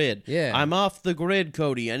the grid. Yeah. I'm off the grid,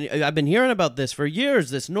 Cody. And I've been hearing about this for years,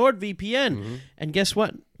 this NordVPN. Mm-hmm. And guess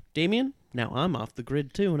what, Damien? Now I'm off the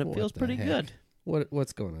grid too, and it What feels the pretty heck? good.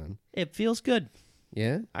 What's going on? It feels good.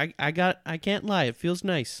 Yeah, I can't lie. It feels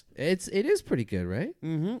nice. it is pretty good, right?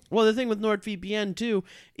 Mm-hmm. Well, the thing with NordVPN, too,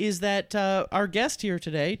 is that our guest here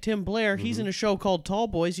today, Tim Blair, he's in a show called Tall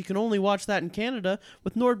Boys. You can only watch that in Canada.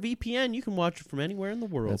 With NordVPN, you can watch it from anywhere in the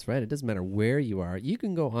world. That's right. It doesn't matter where you are. You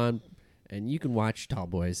can go on and you can watch Tall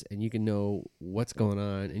Boys, and you can know what's going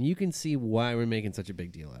on, and you can see why we're making such a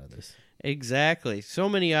big deal out of this. Exactly. So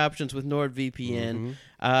many options with NordVPN.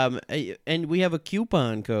 And we have a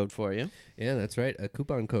coupon code for you. Yeah, that's right. A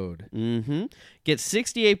coupon code. Get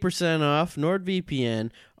 68% off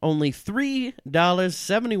NordVPN, only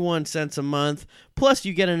 $3.71 a month. Plus,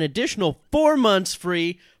 you get an additional 4 months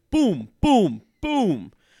free. Boom, boom,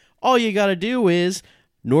 boom. All you got to do is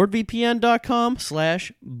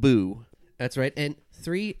nordvpn.com/boo. That's right. And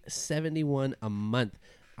 $3.71 a month.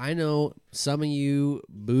 I know some of you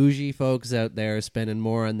bougie folks out there are spending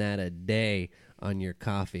more on that a day on your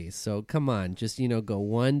coffee. So come on, just, go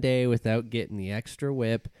one day without getting the extra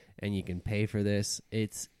whip, and you can pay for this.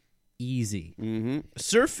 It's easy.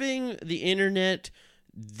 Surfing the internet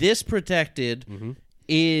this protected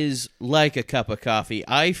is like a cup of coffee.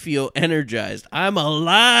 I feel energized. I'm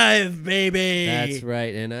alive, baby. That's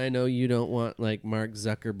right. And I know you don't want like Mark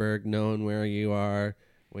Zuckerberg knowing where you are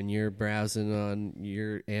when you're browsing on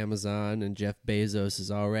your Amazon and Jeff Bezos is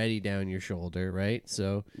already down your shoulder, right?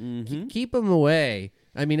 So keep them away.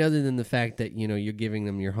 I mean, other than the fact that, you're giving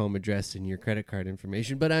them your home address and your credit card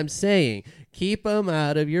information, but I'm saying keep them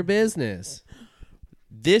out of your business.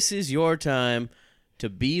 This is your time to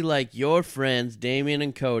be like your friends, Damien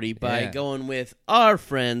and Cody, by going with our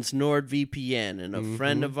friends, NordVPN. And a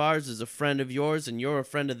friend of ours is a friend of yours, and you're a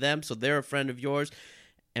friend of them, so they're a friend of yours.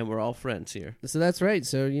 And we're all friends here. So that's right.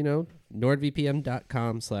 So,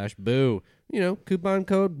 nordvpn.com/boo. Coupon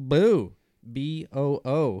code BOO.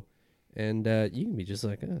 BOO. And you can be just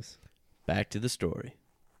like us. Back to the story.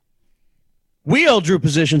 We all drew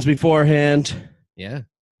positions beforehand. Yeah.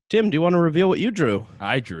 Tim, do you want to reveal what you drew?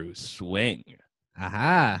 I drew swing.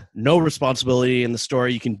 Aha. No responsibility in the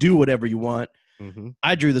story. You can do whatever you want.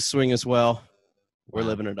 I drew the swing as well. We're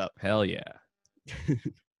living it up. Hell yeah.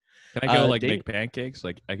 Can I go make pancakes?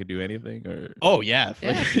 Like I could do anything, or oh yeah,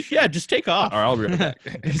 yeah. Just take off. Or I'll be right back.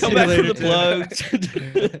 Come back for the plugs.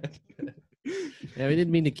 Yeah, we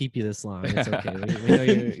didn't mean to keep you this long. It's okay. We know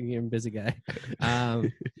you're a busy guy.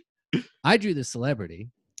 I drew the celebrity.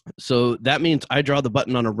 So that means I draw the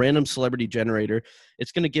button on a random celebrity generator.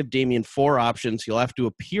 It's going to give Damien 4 options. He'll have to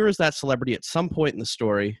appear as that celebrity at some point in the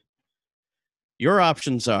story. Your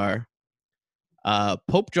options are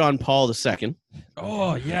Pope John Paul II.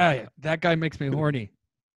 Oh, yeah. That guy makes me horny.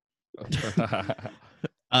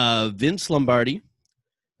 Vince Lombardi.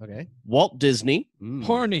 Okay. Walt Disney.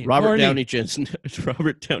 Horny. Robert Downey Jr.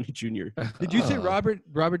 Robert Downey Jr. Did you say Robert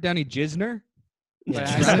Downey Jisner?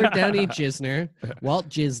 Yeah, Robert Downey Jisner. Walt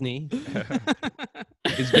Disney.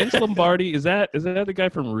 Is Vince Lombardi, is that the guy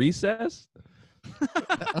from Recess?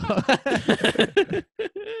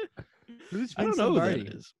 Who's I don't Vince know Lombardi? who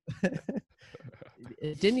that is.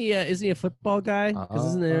 Didn't he? Isn't he a football guy?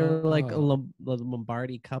 Isn't there like a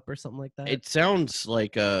Lombardi Cup or something like that? It sounds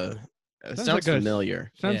like sounds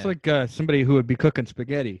familiar. Sounds like somebody who would be cooking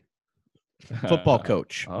spaghetti. Football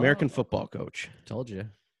coach, American football coach. Told you.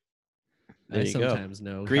 There I you go. sometimes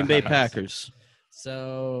know. Green Bay Packers.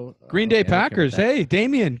 So Green Day Packers. Hey,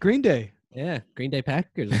 Damien, Green Day. Yeah, Green Day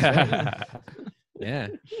Packers. Right. Yeah,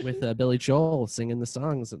 with Billy Joel singing the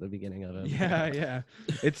songs at the beginning of it. Yeah.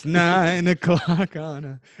 It's 9 o'clock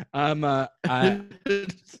on a.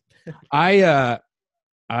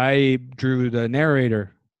 I drew the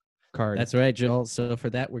narrator card. That's right, Joel. So for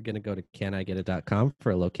that, we're gonna go to canigeta.com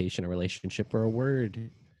for a location, a relationship, or a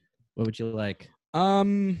word. What would you like?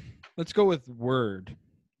 Let's go with word.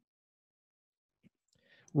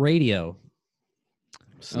 Radio.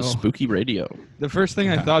 Spooky radio. The first thing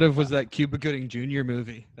I thought of was that Cuba Gooding Jr.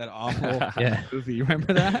 movie. That awful movie. You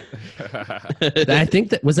remember that? I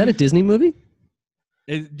think that was that a Disney movie?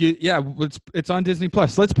 It's on Disney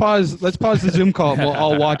Plus. Let's pause the Zoom call. And we'll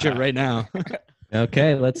all watch it right now.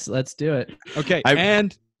 Okay, let's do it. Okay,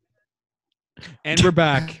 and we're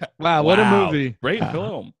back. Wow, what a movie! Great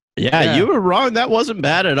film. Yeah, you were wrong. That wasn't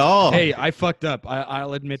bad at all. Hey, I fucked up.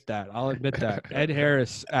 I'll admit that. Ed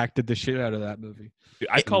Harris acted the shit out of that movie.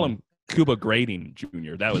 I call him Cuba Grading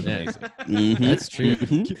Jr. That was amazing. That's true.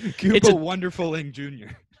 Cuba Wonderfuling Jr.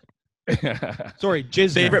 Sorry,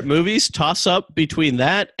 Jizz. Favorite movies? Toss up between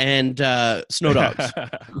that and Snow Dogs. I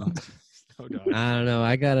don't know.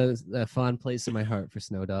 I got a fond place in my heart for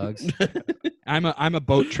Snow Dogs. I'm a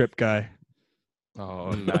boat trip guy. Oh,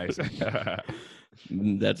 nice.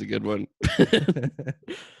 That's a good one.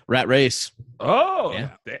 Rat Race. Oh,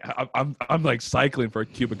 yeah. I'm like cycling for a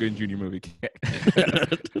Cuba Gooding Jr. movie.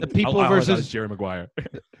 The People versus Jerry Maguire.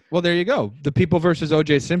 Well, there you go. The People versus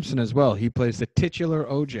O.J. Simpson as well. He plays the titular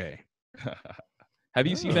O.J. Have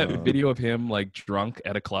you seen that video of him like drunk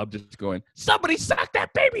at a club just going, "Somebody suck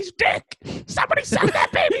that baby's dick! Somebody suck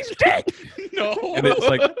that baby's dick!" No. And it's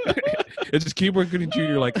like, it's just Cuba Gooding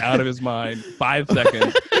Jr. like out of his mind. 5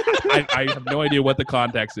 seconds. I have no idea what the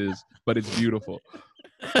context is, but it's beautiful.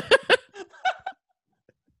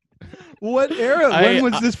 What era? When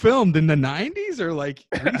was this filmed? In the 90s or like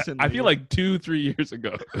recently? I feel like 2-3 years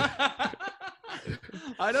ago.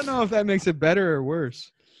 I don't know if that makes it better or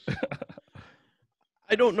worse.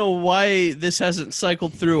 I don't know why this hasn't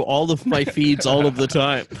cycled through all of my feeds all of the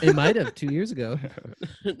time. It might have 2 years ago.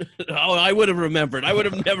 Oh, I would have remembered. I would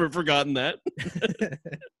have never forgotten that.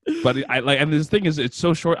 But I like, and this thing is, it's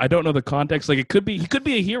so short. I don't know the context. Like, he could be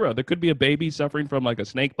a hero. There could be a baby suffering from like a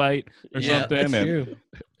snake bite or something. That's and true.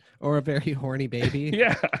 Or a very horny baby.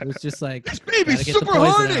 Yeah, it was just like, this baby's super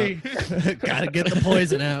horny. Gotta get the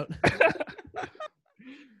poison out.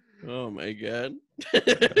 Oh my god.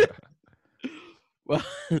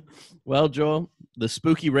 Well, Joel, the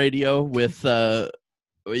spooky radio with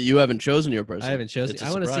you haven't chosen your person. I haven't chosen.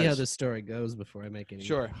 I want to see how surprise. this story goes before I make any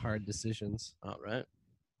hard decisions. All right.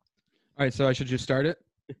 All right, so I should just start it?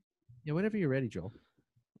 Yeah, whenever you're ready, Joel.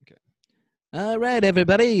 All right,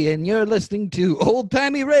 everybody, and you're listening to Old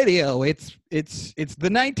Timey Radio. It's the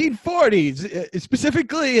 1940s.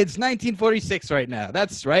 Specifically, it's 1946 right now.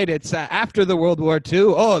 That's right. It's after the World War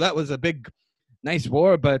II. Oh, that was a big, nice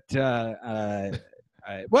war, but it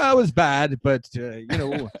was bad. But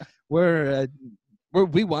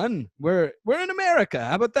we won. We're in America.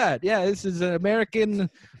 How about that? Yeah, this is an American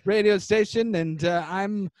radio station, and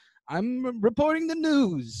I'm reporting the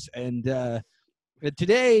news. And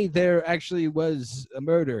today there actually was a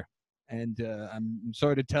murder, and I'm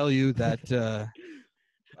sorry to tell you that.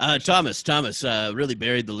 Thomas really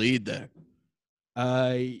buried the lead there.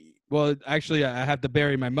 Well, actually, I have to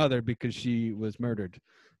bury my mother because she was murdered.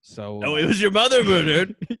 So. Oh, it was your mother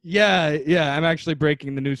murdered. Yeah. I'm actually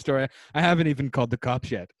breaking the news story. I haven't even called the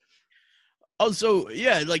cops yet. Oh, so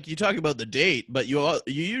yeah, like you talk about the date, but you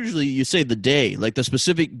usually say the day, like the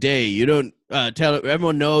specific day. You don't tell it.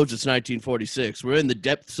 Everyone knows it's 1946. We're in the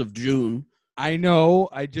depths of June. I know.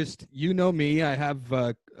 You know me. I have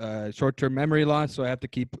short-term memory loss, so I have to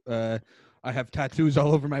keep. I have tattoos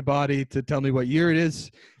all over my body to tell me what year it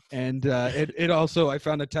is, and it also. I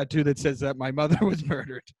found a tattoo that says that my mother was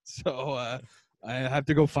murdered. So I have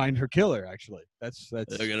to go find her killer. Actually, that's.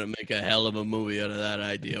 They're gonna make a hell of a movie out of that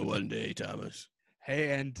idea one day, Thomas.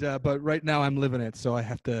 Hey, and but right now I'm living it, so I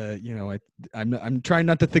have to. I'm trying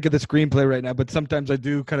not to think of the screenplay right now, but sometimes I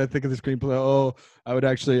do kind of think of the screenplay. Oh, I would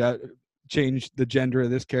actually change the gender of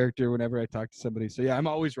this character whenever I talk to somebody. So yeah, I'm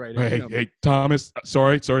always writing. Hey, Thomas.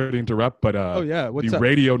 Sorry to interrupt, but what's up?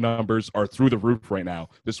 Radio numbers are through the roof right now.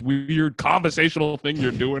 This weird conversational thing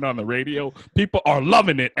you're doing on the radio, people are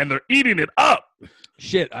loving it and they're eating it up.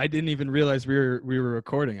 Shit, I didn't even realize we were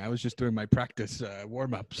recording. I was just doing my practice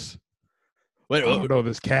warm-ups. Wait, no,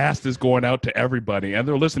 this cast is going out to everybody, and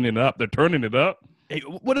they're listening up. They're turning it up. Hey,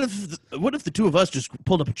 what if the two of us just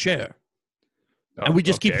pulled up a chair? And we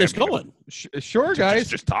just keep this going. Sure, guys.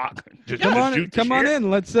 Just talk. Come on in.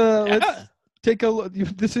 Let's take a look.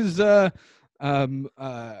 This is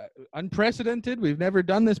unprecedented. We've never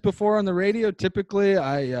done this before on the radio. Typically,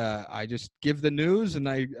 I just give the news and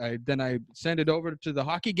I send it over to the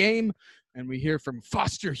hockey game, and we hear from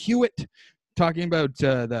Foster Hewitt talking about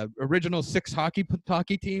the original 6 hockey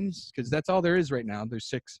teams, because that's all there is right now. There's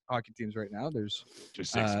 6 hockey teams right now. There's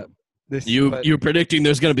just 6. You're predicting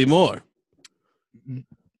there's going to be more.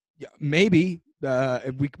 Yeah, maybe.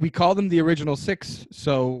 We call them the original 6,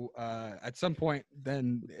 so at some point,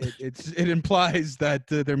 then it implies that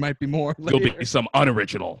there might be more. Later. There'll be some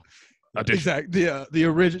unoriginal addition. Exactly.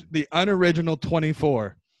 The unoriginal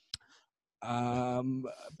 24.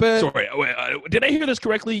 But sorry, did I hear this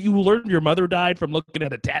correctly? You learned your mother died from looking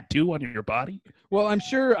at a tattoo on your body? Well, I'm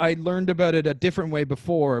sure I learned about it a different way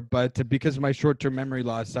before, but because of my short-term memory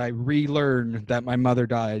loss, I relearned that my mother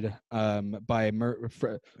died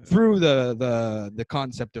through the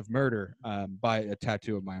concept of murder by a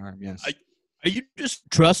tattoo of my arm. Yes. Are you just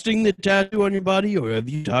trusting the tattoo on your body, or have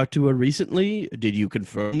you talked to her recently? Did you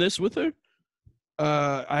confirm this with her?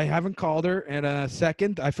 I haven't called her in a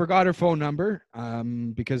second. I forgot her phone number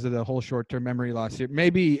because of the whole short-term memory loss here.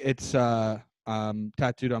 Maybe it's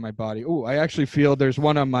tattooed on my body. Oh, I actually feel there's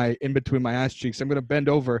one on in between my ass cheeks. I'm going to bend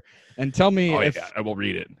over and tell me if I will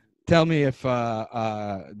read it. Tell me if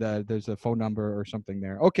there's a phone number or something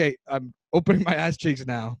there. Okay, I'm opening my ass cheeks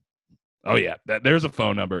now. Oh yeah, there's a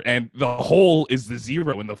phone number, and the hole is the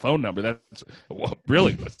 0 in the phone number. That's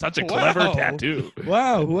really such a clever tattoo.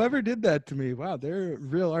 Wow, whoever did that to me. Wow, they're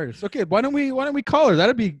real artists. Okay, why don't we call her?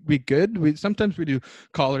 That'd be good. Sometimes we do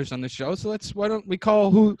callers on the show, so why don't we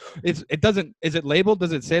call who? Is it labeled?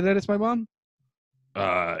 Does it say that it's my mom?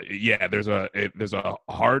 Yeah, there's a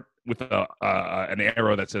heart with an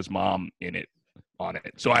arrow that says mom on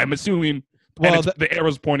it. So I'm assuming. Well, the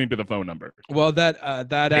arrow's pointing to the phone number. Well, that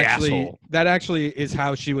actually is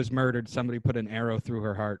how she was murdered. Somebody put an arrow through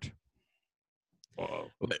her heart.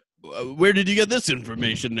 Where did you get this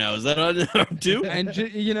information now? Is that on too? And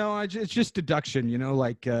it's just deduction,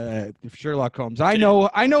 like Sherlock Holmes. I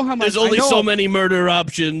know how much. There's only so many murder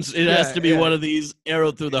options. It has to be one of these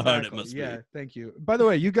arrow through the heart. It must be. Yeah, thank you. By the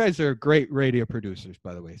way, you guys are great radio producers,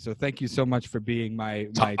 by the way. So thank you so much for being my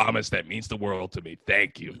Thomas, that means the world to me.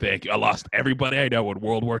 Thank you. I lost everybody I know in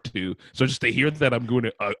World War II. So just to hear that I'm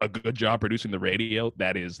doing a good job producing the radio,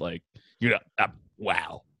 that is like,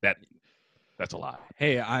 wow. That's a lot.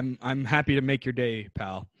 Hey, I'm happy to make your day,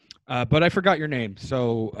 pal. But I forgot your name,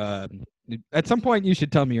 so at some point you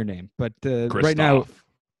should tell me your name. But right now,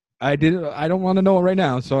 I don't want to know it right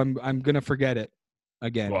now, so I'm gonna forget it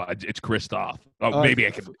again. Well, it's Christoph. Oh, maybe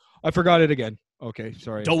I can. I forgot it again. Okay,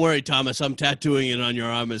 sorry. Don't worry, Thomas. I'm tattooing it on your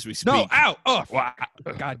arm as we speak. No, ow! Oh, wow.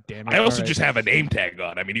 God damn it! I also just have a name tag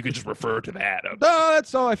on. I mean, you could just refer to that. No,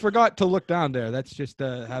 that's all. I forgot to look down there. That's just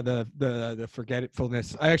how the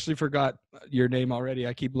forgetfulness. I actually forgot your name already.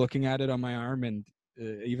 I keep looking at it on my arm, and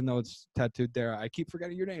even though it's tattooed there, I keep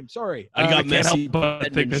forgetting your name. Sorry. I got messy. But I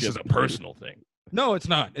think this is a personal thing. No, it's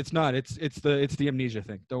not. It's not. It's the amnesia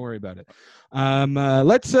thing. Don't worry about it.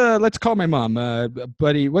 Let's call my mom.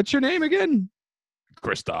 Buddy, what's your name again?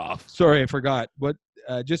 Christoph. Sorry, I forgot. What?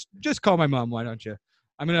 Just call my mom. Why don't you?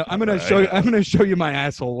 I'm gonna show you my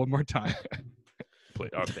asshole one more time.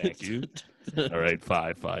 Oh, thank you. All right,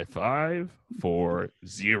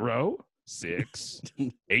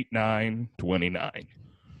 555-406-8929.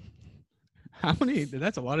 How many?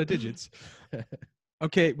 That's a lot of digits.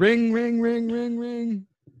 Okay, ring.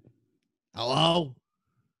 Hello.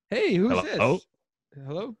 Hey, who's Hello? this?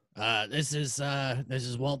 Hello. This is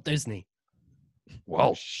Walt Disney.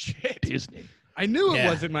 Well, shit. Disney. I knew it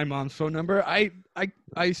wasn't my mom's phone number. I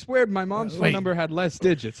swear my mom's phone number had less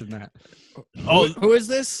digits than that. Oh, who is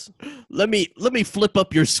this? Let me flip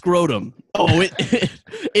up your scrotum. Oh,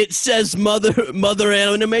 it says mother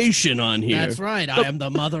animation on here. That's right. I am the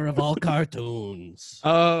mother of all cartoons.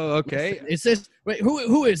 Oh, okay. Is this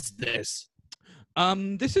who is this?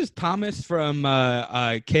 This is Thomas from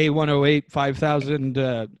K108 5000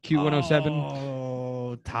 Q107.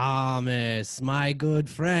 Oh, Thomas, my good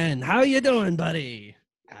friend. How you doing, buddy?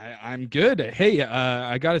 I'm good. Hey,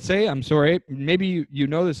 I gotta say, I'm sorry. Maybe you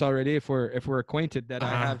know this already. If we're acquainted, that I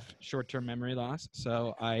have short-term memory loss,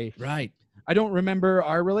 so I don't remember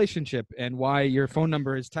our relationship and why your phone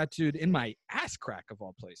number is tattooed in my ass crack of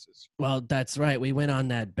all places. Well, that's right. We went on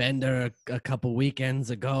that bender a couple weekends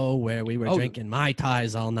ago where we were drinking Mai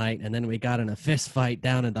Tais all night, and then we got in a fist fight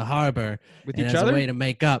down in the harbor with each other. As a way to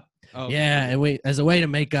make up. Oh, yeah, and as a way to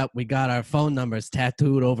make up, we got our phone numbers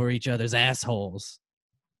tattooed over each other's assholes.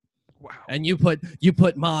 Wow. And you put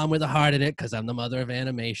mom with a heart in it because I'm the mother of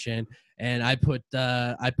animation, and I put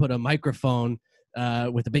a microphone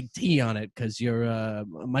with a big T on it because you're a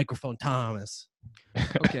microphone Thomas.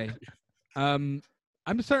 Okay. I'm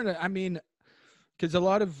starting to. I mean, because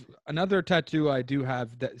another tattoo I do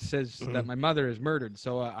have that says that my mother is murdered.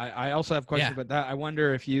 So I also have questions about that. I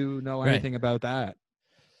wonder if you know anything about that.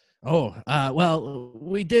 Oh, well,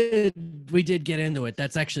 we did get into it.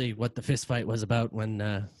 That's actually what the fist fight was about when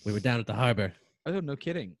we were down at the harbor. Oh, no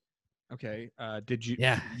kidding. Okay. Did you?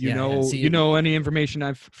 Yeah. You know any information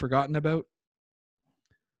I've forgotten about?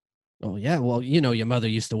 Oh yeah. Well, your mother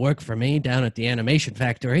used to work for me down at the animation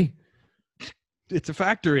factory. It's a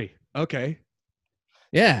factory. Okay.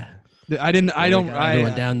 Yeah.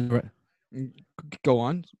 Go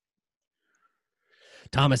on.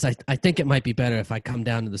 Thomas, I think it might be better if I come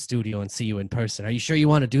down to the studio and see you in person. Are you sure you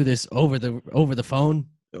want to do this over the phone?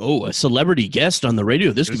 Oh, a celebrity guest on the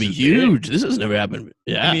radio. This could be huge. This has never happened.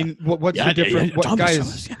 Yeah. I mean, what's the difference? Yeah,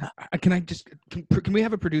 guys, can we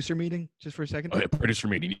have a producer meeting just for a second? Okay, producer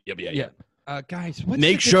meeting. Yeah. Guys,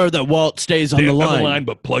 make sure that Walt stays on the line.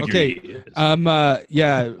 But plug your ears.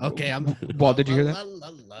 Yeah. Okay, Walt, did you hear that?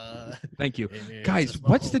 Thank you. Guys,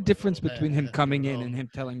 what's the difference between him coming in and him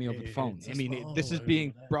telling me over the phone? I mean, this is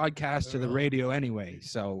being broadcast to the radio anyway,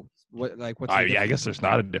 so what's the difference? I guess there's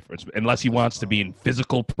not a difference unless he wants to be in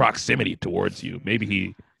physical proximity towards you.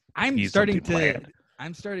 Maybe I'm starting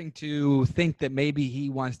to think that maybe he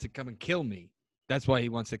wants to come and kill me. that's why he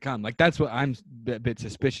wants to come. Like that's what I'm a bit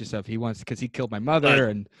suspicious of. He wants because he killed my mother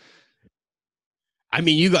and. I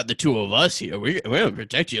mean, you got the two of us here. We're gonna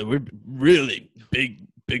protect you. We're really big.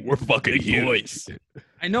 We're fucking big huge. boys.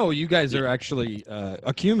 I know you guys are actually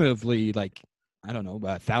accumulatively like I don't know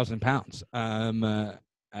 1,000 pounds.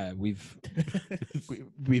 We've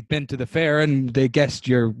been to the fair and they guessed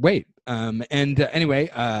your weight. Anyway,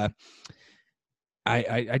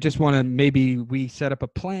 I just want to maybe we set up a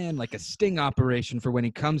plan like a sting operation for when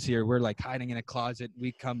he comes here. We're like hiding in a closet.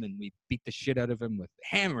 We come and we beat the shit out of him with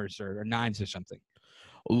hammers or knives or something.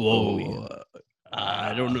 Whoa,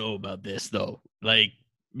 I don't know about this though. Like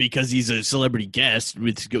because he's a celebrity guest,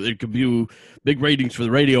 it could be big ratings for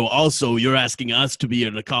the radio. Also, you're asking us to be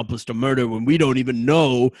an accomplice to murder when we don't even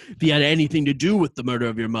know if he had anything to do with the murder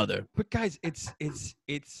of your mother. But guys, it's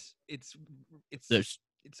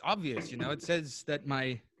obvious, you know. It says that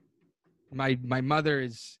my mother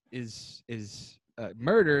is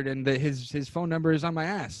murdered, and that his phone number is on my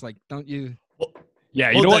ass. Like, don't you?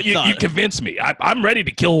 Yeah, you know what? You convinced me. I'm ready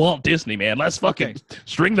to kill Walt Disney, man. Let's fucking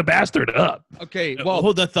string the bastard up. Okay, well,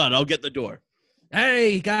 hold that thought. I'll get the door.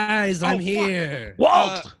 Hey guys, I'm here.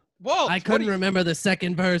 Walt. Walt, I couldn't remember the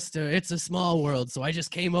second verse to "It's a Small World," so I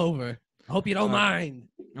just came over. I hope you don't mind.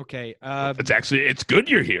 Okay, it's good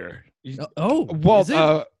you're here. Walt.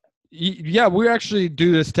 Yeah, we actually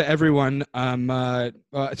do this to everyone.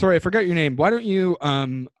 Sorry, I forgot your name. Why don't you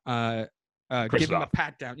give him a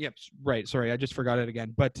pat down? Yep, right. Sorry, I just forgot it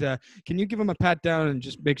again. But can you give him a pat down and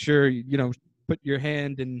just make sure put your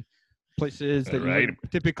hand in places that you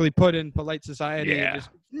typically put in polite society? Yeah, just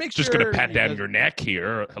make just sure gonna pat down your neck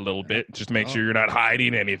here a little bit. Just make sure you're not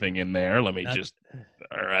hiding anything in there. Let me just.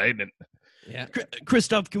 All right. Yeah,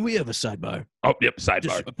 Christoph, can we have a sidebar? Oh, yep,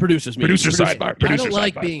 sidebar. Producer sidebar. I don't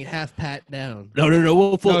like being half pat down. No.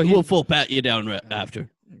 We'll full pat you down after.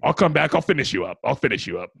 I'll come back. I'll finish you up.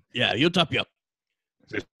 Yeah, you'll top you up.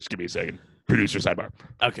 Just give me a second. Producer sidebar.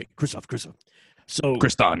 Okay, Christoph. So,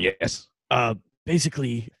 Kriston, yes.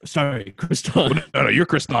 Basically, sorry, Kriston. No, you're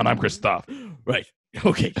Kriston. I'm Christoph. Right.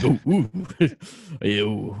 Okay. Whoa,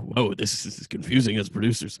 this is confusing as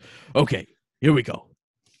producers. Okay, here we go.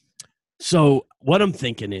 So what I'm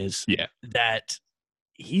thinking is that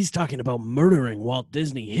he's talking about murdering Walt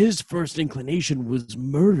Disney. His first inclination was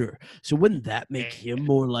murder. So wouldn't that make him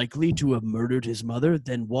more likely to have murdered his mother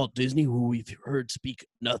than Walt Disney, who we've heard speak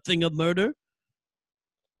nothing of murder?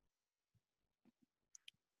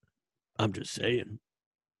 I'm just saying.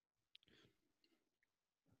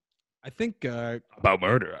 I think about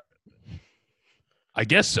murder. I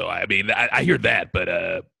guess so. I mean, I hear that, but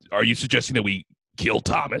are you suggesting that we kill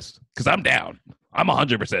Thomas? Because I'm down. I'm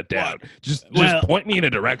 100% down. Just point me in a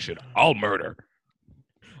direction. I'll murder.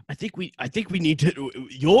 I think we need to.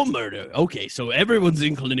 Your murder. Okay, so everyone's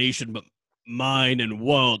inclination, but mine and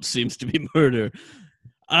Walt seems to be murder.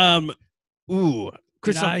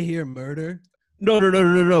 Chris, I hear murder. No.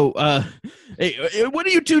 Hey, what are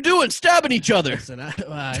you two doing? Stabbing each other? Listen,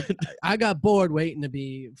 I got bored waiting to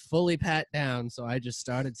be fully pat down, so I just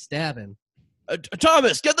started stabbing.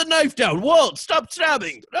 Thomas, get the knife down. Walt, stop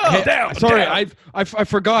stabbing. No, down. Sorry, down. I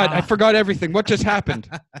forgot. I forgot everything. What just happened?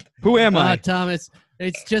 Who am I? Thomas,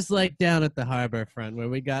 it's just like down at the harbor front where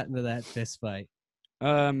we got into that fist fight.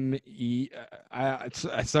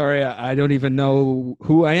 Sorry, I don't even know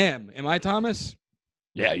who I am. Am I Thomas?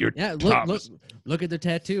 Yeah, you're Thomas. Look at the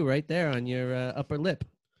tattoo right there on your upper lip.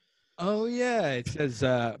 Oh yeah, it says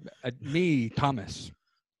me, Thomas.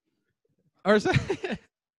 Or is that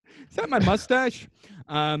is that my mustache?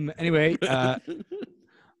 Anyway,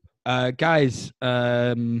 guys,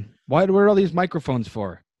 what are all these microphones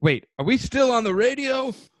for? Wait, are we still on the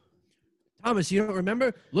radio? Thomas, you don't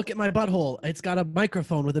remember? Look at my butthole. It's got a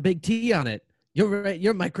microphone with a big T on it. You're right.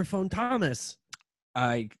 You're microphone Thomas.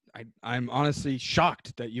 I'm honestly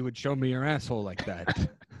shocked that you would show me your asshole like that.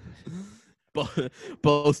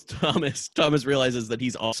 Both Thomas realizes that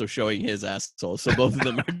he's also showing his asshole, so both of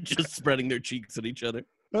them are just spreading their cheeks at each other.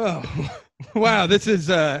 Oh, wow. This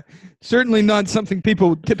is certainly not something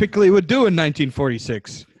people typically would do in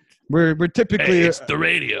 1946. We're typically... it's the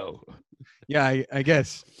radio. Yeah, I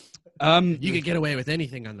guess. You could get away with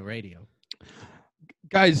anything on the radio.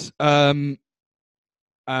 Guys,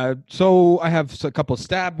 so I have a couple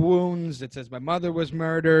stab wounds. It says my mother was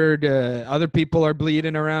murdered. Other people are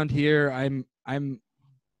bleeding around here.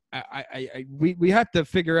 We have to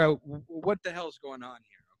figure out what the hell's going on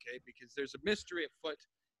here, okay? Because there's a mystery afoot,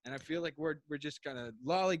 and I feel like we're just kind of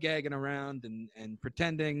lollygagging around and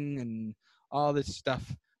pretending and all this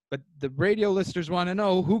stuff. But the radio listeners want to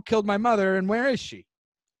know who killed my mother and where is she?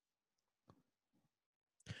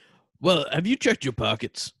 Well, have you checked your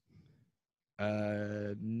pockets?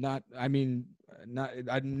 Not. I mean, not.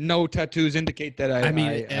 No tattoos indicate that I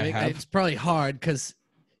have. It's probably hard because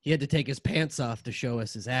he had to take his pants off to show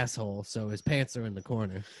us his asshole, so his pants are in the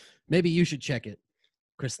corner. Maybe you should check it,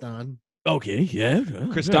 Kristan. Okay, yeah.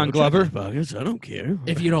 Kristan Glover. Pockets, I don't care.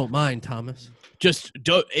 If you don't mind, Thomas. Just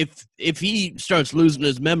don't. If he starts losing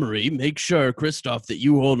his memory, make sure, Christoph, that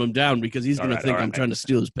you hold him down because he's going to think I'm trying to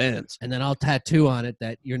steal his pants. And then I'll tattoo on it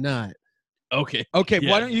that you're not. Okay.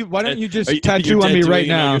 Yeah. Why don't you just tattoo on me right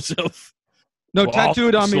now? No, tattoo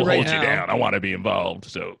it on me right now. Hold you down. I want to be involved.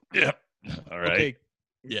 So yeah. All right. Okay.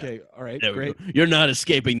 Yeah. Okay. All right. There Great. You're not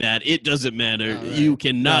escaping that. It doesn't matter. Right. You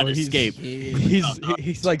cannot escape.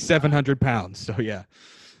 He's like 700 pounds. So yeah.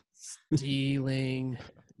 Stealing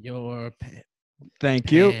your pants.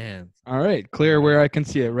 Thank you. All right. Clear where I can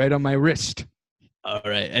see it. Right on my wrist. All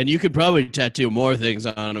right. And you could probably tattoo more things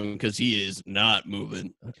on him because he is not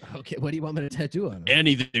moving. Okay. What do you want me to tattoo on him?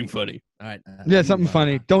 Anything funny. All right. Yeah, something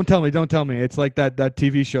funny. Don't tell me. It's like that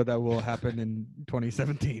TV show that will happen in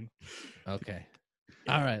 2017. Okay.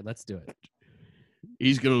 All right. Let's do it.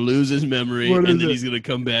 He's going to lose his memory, and then he's going to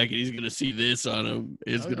come back, and he's going to see this on him.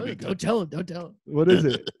 It's going to be good. Don't tell him. What is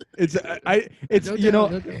it?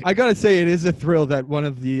 I got to say, it is a thrill that one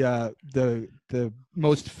of the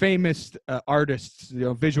most famous artists,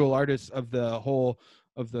 visual artists of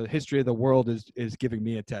the history of the world is giving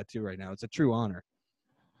me a tattoo right now. It's a true honor.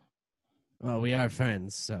 Well, we are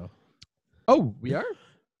friends, so. Oh, we are?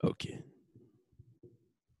 Okay.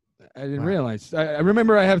 I didn't realize. I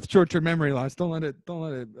remember I have short-term memory loss. Don't let it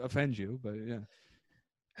offend you, but yeah.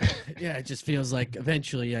 Yeah, it just feels like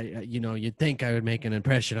eventually, you'd think I would make an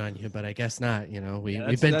impression on you, but I guess not.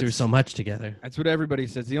 We've been through so much together. That's what everybody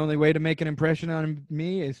says. The only way to make an impression on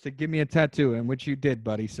me is to give me a tattoo, and which you did,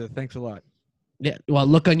 buddy. So thanks a lot. Yeah. Well,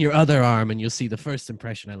 look on your other arm, and you'll see the first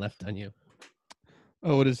impression I left on you.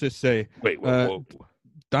 Oh, what does this say? Wait. Whoa.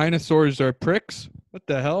 Dinosaurs are pricks. What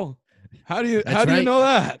the hell? How do you right. know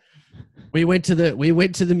that? We went to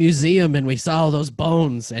the museum and we saw all those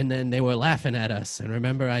bones, and then they were laughing at us. And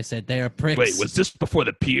remember, I said they are pricks. Wait, was this before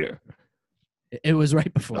the pier? It was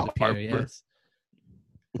right before the pier. Yes.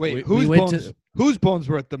 Wait, whose bones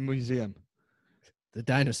were at the museum? The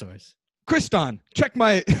dinosaurs. Kristan, check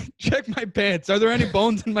my pants. Are there any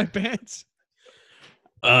bones in my pants?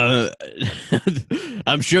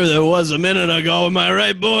 I'm sure there was a minute ago. Am I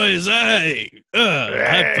right, boys? Hey,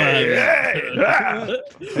 high five.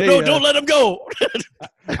 Hey, no, don't let him go.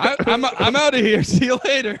 I'm out of here. See you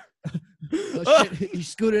later. Oh, shit. He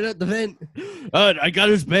scooted out the vent. I got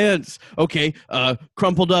his pants. Okay,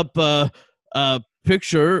 crumpled up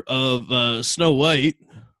picture of Snow White.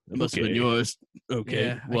 That must have been yours. Okay,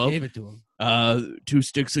 yeah, well, I gave it to him. 2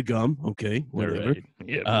 sticks of gum. Okay, whatever. Right.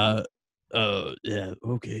 Yeah. Yeah,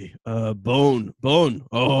 okay. Bone.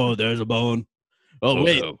 Oh, there's a bone. Oh,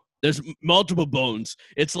 wait. No. There's multiple bones.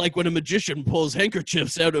 It's like when a magician pulls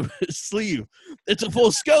handkerchiefs out of his sleeve. It's a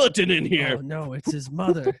full skeleton in here. Oh, no, it's his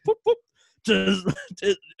mother.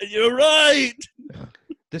 You're right.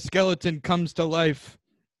 The skeleton comes to life.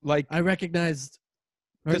 Like I recognized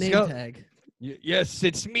her name tag. Yes,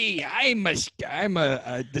 it's me. I'm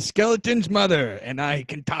the skeleton's mother, and I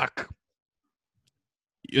can talk.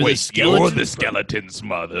 You're the skeleton's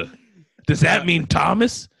mother. Does that mean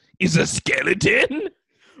Thomas is a skeleton?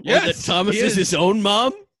 Yes, that Thomas is his own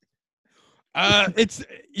mom? It's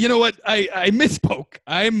what I misspoke.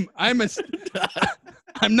 I'm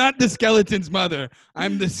not the skeleton's mother.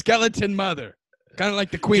 I'm the skeleton mother. Kind of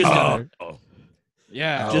like the Queen's mother.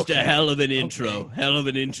 Yeah. Just a hell of an intro. Okay. Hell of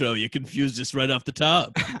an intro. You confused us right off the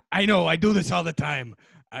top. I know. I do this all the time.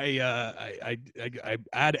 I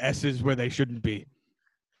add S's where they shouldn't be.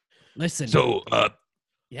 Listen. So,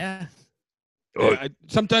 yeah.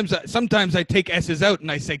 Sometimes I take S's out and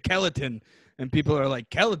I say Kelleton, and people are like,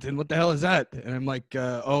 Kelleton, what the hell is that? And I'm like,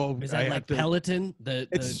 oh, is that like Peloton?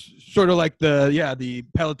 It's sort of like the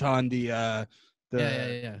Peloton, the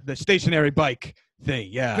stationary bike thing.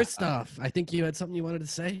 Yeah. Christoph, I think you had something you wanted to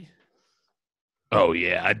say. Oh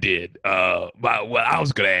yeah, I did. Well, I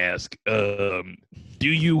was gonna ask, do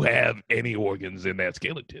you have any organs in that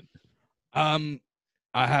skeleton?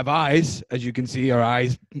 I have eyes, as you can see, are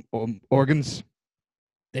eyes organs.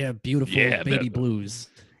 They have beautiful baby blues.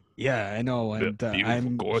 Yeah, I know, and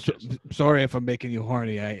I'm sorry if I'm making you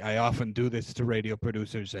horny. I often do this to radio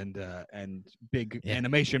producers and big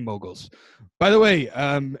animation moguls. By the way,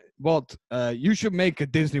 Walt, you should make a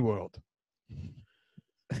Disney World.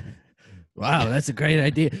 Wow, that's a great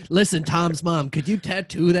idea. Listen, Tom's mom, could you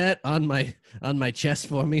tattoo that on my chest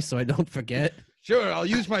for me so I don't forget? Sure, I'll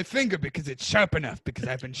use my finger because it's sharp enough because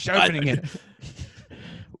I've been sharpening it.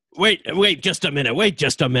 Wait just a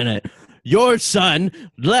minute. Your son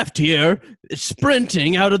left here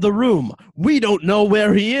sprinting out of the room. We don't know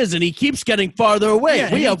where he is, and he keeps getting farther away.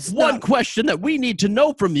 Yeah, we have one question that we need to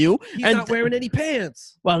know from you. He's not wearing any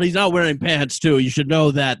pants. Well, he's not wearing pants, too. You should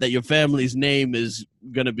know that your family's name is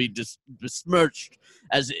going to be besmirched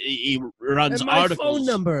as he runs And my articles. phone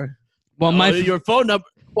number. Well, your phone number.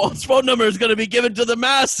 Well, his phone number is going to be given to the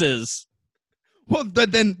masses. Well,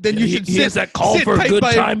 then you should he has that call sit for a tight good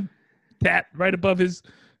by- time tat right above his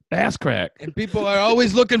ass crack. And people are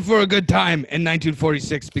always looking for a good time in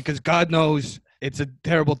 1946 because God knows it's a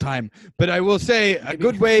terrible time. But I will say a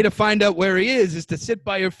good way to find out where he is to sit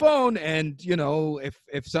by your phone, and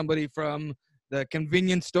if somebody from the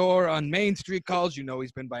convenience store on Main Street calls,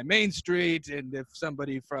 he's been by Main Street, and if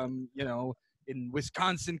somebody from in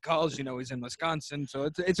Wisconsin calls, he's in Wisconsin. So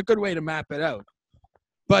it's a good way to map it out.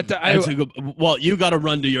 But you got to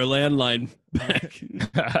run to your landline back.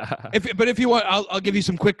 if you want, I'll give you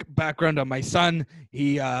some quick background on my son.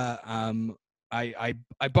 He I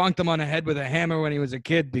bonked him on the head with a hammer when he was a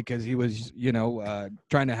kid because he was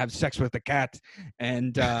trying to have sex with a cat,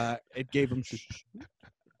 and it gave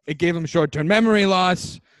him short-term memory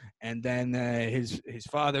loss, and then his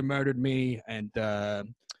father murdered me, and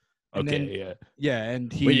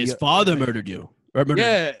his father murdered you.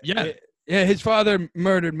 Yeah, his father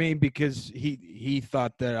murdered me because he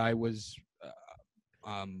thought that I was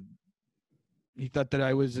an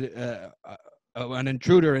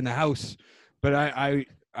intruder in the house, but I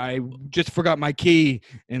just forgot my key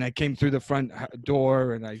and I came through the front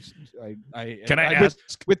door and I Can I ask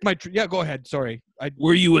with my go ahead. Sorry,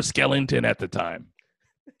 were you a skeleton at the time?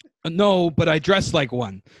 No, but I dressed like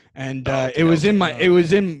one, and I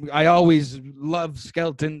always loved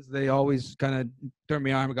skeletons. They always kind of turned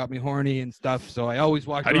me on and got me horny and stuff. So I always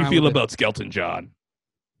walked around. How do you feel about Skeleton John?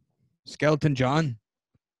 Skeleton John?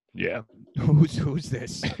 Yeah. Who's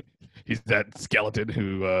this? He's that skeleton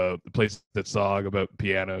who plays that song about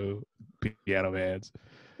piano mans.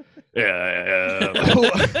 Yeah.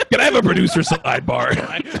 Can I have a producer sidebar?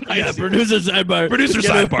 Producer sidebar. Producer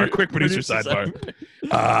sidebar. Quick producer sidebar.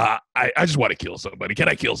 I just want to kill somebody. Can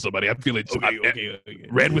I kill somebody? I'm feeling okay.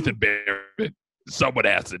 Red with embarrassment. Someone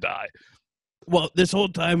has to die. Well, this whole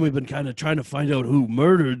time we've been kind of trying to find out who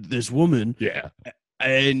murdered this woman. Yeah.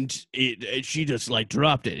 And she just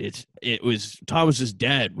dropped it. It was Thomas's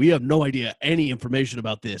dad. We have no idea any information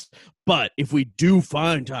about this. But if we do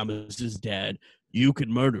find Thomas's dad, you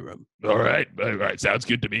can murder him. All right. Sounds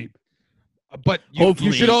good to me. But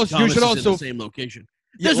you should also in the same location.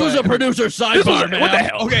 This was a producer sidebar, man. What the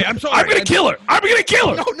hell? Okay, I'm sorry. I'm gonna kill her. I'm gonna kill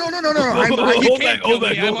her. No. You can't kill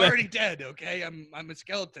me. I'm already dead. Okay, I'm a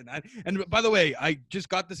skeleton. And by the way, I just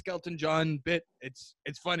got the Skeleton John bit. It's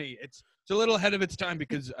funny. It's a little ahead of its time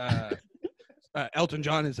because Elton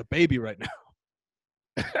John is a baby right now.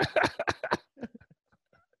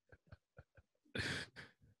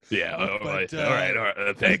 Yeah. All right.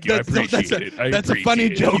 Thank you. I appreciate it. That's a funny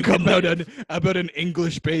joke about an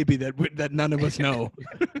English baby that none of us know.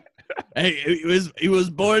 Hey, he was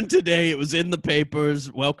born today. It was in the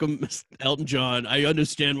papers. Welcome, Elton John. I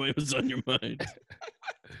understand what was on your mind.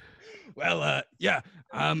 Well, yeah.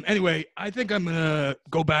 Anyway, I think I'm gonna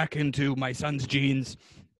go back into my son's genes.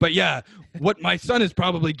 But yeah, what my son is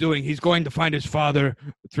probably doing, he's going to find his father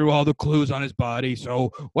through all the clues on his body.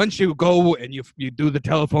 So once you go and you do the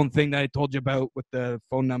telephone thing that I told you about with the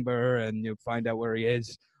phone number and you find out where he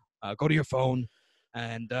is, go to your phone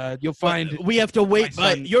and you'll find. But we have to wait.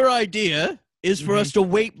 Your idea is for us to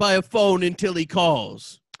wait by a phone until he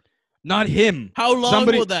calls. Not him. How long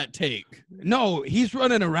will that take? No, he's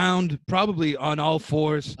running around probably on all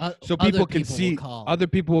fours so people can see. Other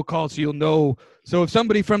people will call so you'll know. So if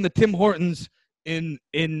somebody from the Tim Hortons in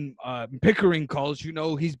Pickering calls,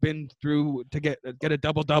 he's been through to get a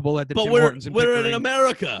double at the Tim Hortons in Pickering. We're in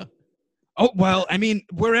America. Oh, well, I mean,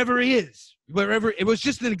 wherever he is. It was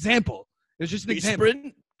just an example. It was just an example.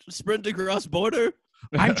 Sprint across border?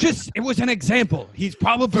 It was an example. He's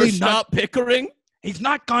probably not Pickering. He's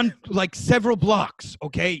not gone several blocks,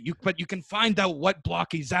 okay? But you can find out what block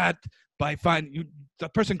he's at by the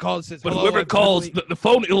person calls and says, but whoever calls the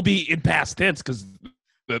phone, it'll be in past tense because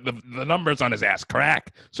the number's on his ass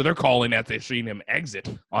crack. So they're calling after they've seen him exit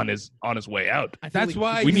on his way out. That's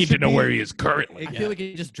why we need to know where he is currently. I feel we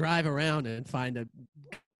can just drive around and find a.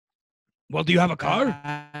 Well, do you have a car?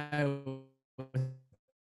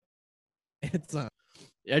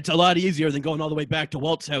 It's a lot easier than going all the way back to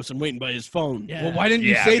Walt's house and waiting by his phone. Yeah. Well, why didn't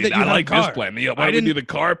you say that you had a car? This plan. Yeah, why didn't we do the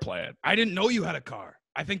car plan? I didn't know you had a car.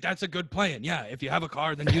 I think that's a good plan. Yeah, if you have a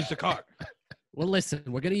car, then use the car. Well, listen,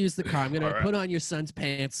 we're going to use the car. I'm going All to right. put on your son's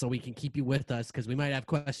pants so we can keep you with us because we might have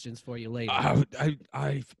questions for you later.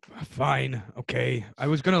 I fine. Okay. I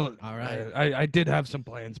was gonna. All right. I did have some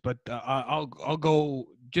plans, but I'll go.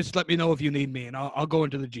 Just let me know if you need me, and I'll go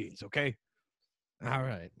into the jeans. Okay. All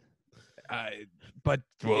right. But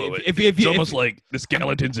Whoa, if it's almost like the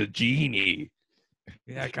skeleton's a genie.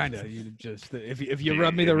 yeah, kind of. You just if you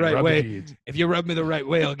rub me the right way, if you rub me the right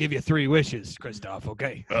way, I'll give you 3 wishes, Christoph.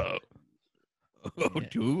 Okay. Uh-oh. Oh,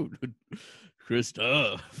 dude.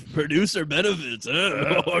 Christoph, producer benefits.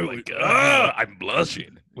 Huh? Oh my god, I'm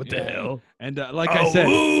blushing. What the hell? And like I said,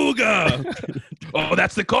 Ooga! Oh,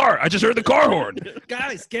 that's the car. I just heard the car horn.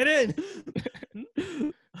 Guys, get in.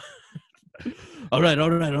 All right.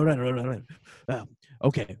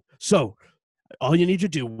 Okay, so all you need to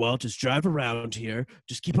do, Walt, is drive around here.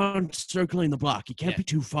 Just keep on circling the block. You can't be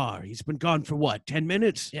too far. He's been gone for what, 10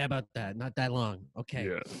 minutes? Yeah, about that. Not that long. Okay.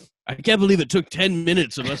 Yeah. I can't believe it took 10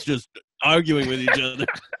 minutes of us just arguing with each other.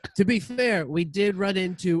 To be fair, we did run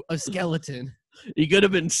into a skeleton. He could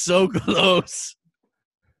have been so close.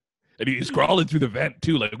 And he's crawling through the vent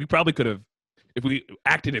too. Like we probably could have, if we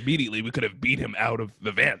acted immediately, we could have beat him out of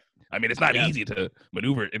the vent. I mean, it's not easy to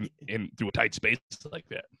maneuver in through a tight space like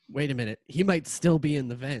that. Wait a minute. He might still be in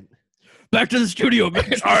the vent. Back to the studio. All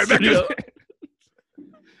right, back to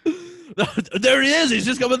there he is. He's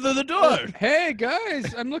just coming through the door. hey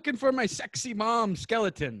guys, I'm looking for my sexy mom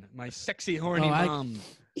skeleton. My sexy horny mom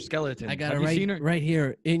skeleton. I got Have it you seen her? right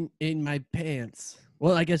here in my pants.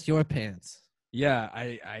 Well, I guess your pants. Yeah,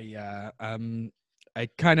 I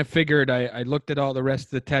kind of figured. I looked at all the rest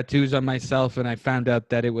of the tattoos on myself, and I found out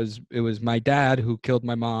that it was my dad who killed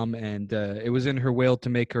my mom, and it was in her will to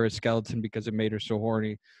make her a skeleton because it made her so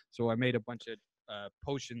horny. So I made a bunch of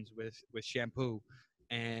potions with shampoo,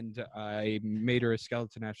 and I made her a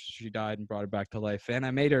skeleton after she died and brought her back to life. And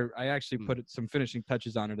I actually put some finishing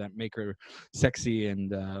touches on her that make her sexy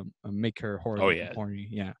and make her horny. Oh, yeah. Horny.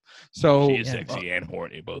 Yeah. So She is sexy and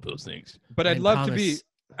horny, both those things. but I'd And love Thomas-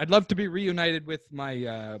 to be reunited with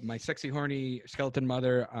my my sexy horny skeleton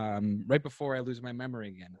mother right before I lose my memory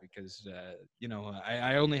again, because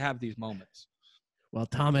I only have these moments. Well,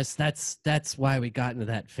 Thomas, that's why we got into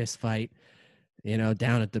that fist fight,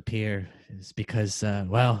 down at the pier, is because,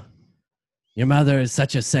 your mother is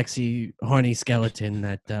such a sexy, horny skeleton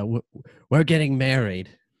that we're getting married.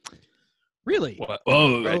 Really? What?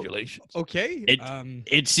 Oh, congratulations. Okay.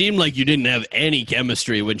 It seemed like you didn't have any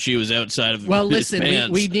chemistry when she was outside of Well, his listen,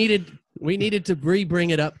 pants. we needed to bring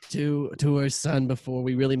it up to her son before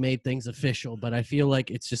we really made things official, but I feel like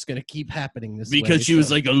it's just going to keep happening this way. because she was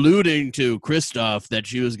like alluding to Christoph that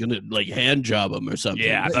she was gonna like hand job him or something.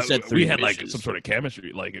 Yeah, I She thought said we 3 had like wishes. some sort of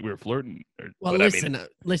chemistry, like we were flirting. Well, but listen, I mean,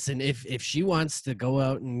 listen. If she wants to go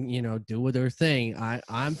out and do with her thing,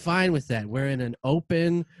 I'm fine with that. We're in an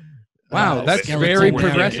open. Wow, that's skeleton very marriage.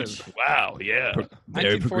 progressive. wow, yeah.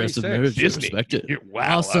 Very progressive 1946. marriage. Disney. Respect it.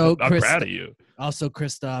 Wow, Also, I'm Chris- proud of you. Also,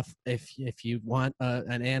 Christoph, if you want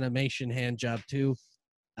an animation hand job too,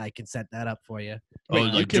 I can set that up for you. Oh,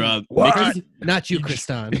 you like can- drop. What? Not you,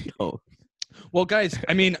 Kristan. Oh, Well, guys,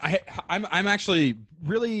 I mean, I'm actually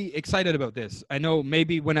really excited about this. I know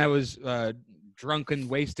maybe when I was drunk and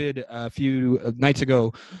wasted a few nights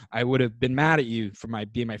ago, I would have been mad at you for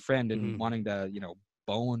being my friend and wanting to,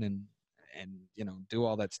 bone and do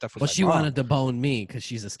all that stuff with Well, my she mom. wanted to bone me because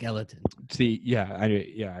she's a skeleton. See,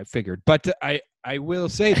 I figured. But I will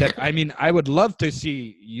say that, I mean, I would love to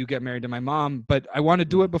see you get married to my mom, but I want to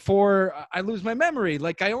do it before I lose my memory.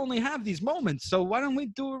 Like, I only have these moments. So why don't we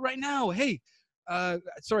do it right now? Hey,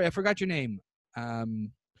 sorry, I forgot your name.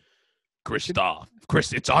 Christoph.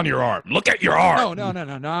 Chris, it's on your arm. Look at your arm. No. I'm We're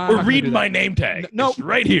not gonna reading do my that. name tag. No. It's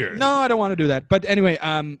right here. No, I don't want to do that. But anyway,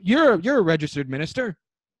 you're a registered minister.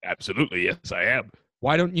 Absolutely, yes, I am.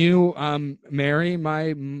 Why don't you marry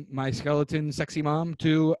my skeleton sexy mom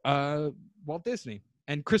to Walt Disney?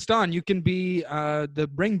 And Kristan, you can be the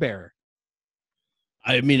ring bearer.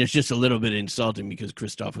 I mean, it's just a little bit insulting because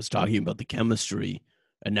Christoph was talking about the chemistry,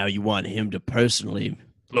 and now you want him to personally.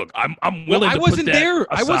 Look, I'm willing I to wasn't put that there.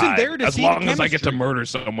 I wasn't aside there to as see the long as I get to chemistry. murder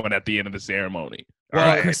someone at the end of the ceremony. Well, All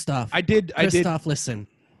right. Christoph, I did. Christoph, listen.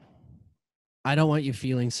 I don't want you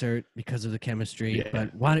feeling hurt because of the chemistry, Yeah.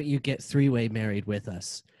 but why don't you get 3-way married with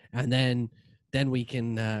us, and then we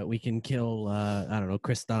can kill I don't know,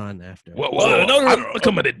 Kristan after. Whoa, no, I'm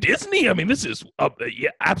coming to Disney. I mean, this is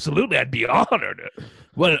yeah, absolutely. I'd be honored.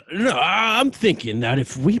 Well, no, I'm thinking that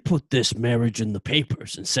if we put this marriage in the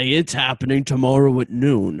papers and say it's happening tomorrow at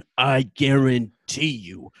noon, I guarantee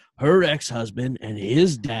you her ex-husband and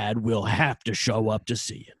his dad will have to show up to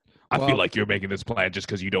see it. I Well- feel like you're making this plan just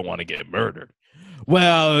because you don't want to get murdered.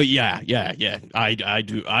 Well, yeah. I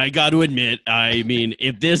do. I got to admit, I mean,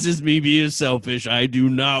 if this is me being selfish, I do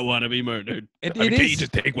not want to be murdered. Can't you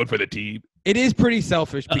just take one for the team? It is pretty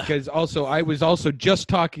selfish because I was also just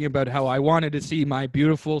talking about how I wanted to see my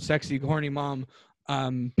beautiful, sexy, horny mom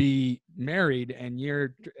be married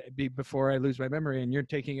before I lose my memory, and you're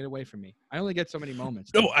taking it away from me. I only get so many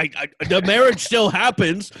moments. No, the marriage still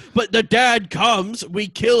happens, but the dad comes, we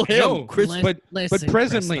kill him. No, Chris, but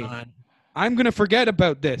presently, Kristan, I'm gonna forget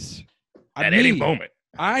about this. At any moment.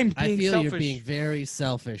 I feel you're being very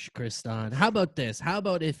selfish, Kristan. How about this? How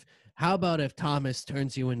about if Thomas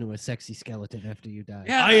turns you into a sexy skeleton after you die?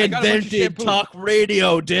 Yeah, I invented talk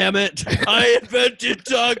radio, damn it. I invented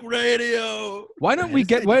talk radio. Why don't we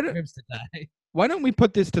why don't we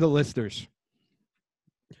put this to the listeners?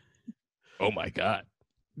 Oh my God.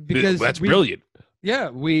 Because that's brilliant. Yeah,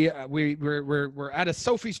 we're at a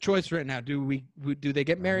Sophie's Choice right now. Do they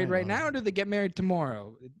get married right now, or do they get married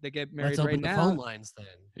tomorrow? They get married Let's right open now. the phone lines then.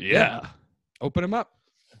 Yeah. Open them up.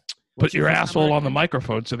 Put your asshole on the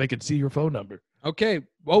microphone so they can see your phone number. Okay.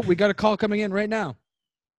 Well, we got a call coming in right now.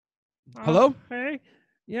 Hello? Hey.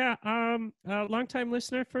 Yeah. Long-time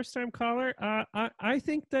listener, first-time caller. I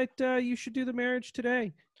think that you should do the marriage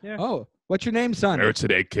today. Yeah. Oh, what's your name, son? Marriage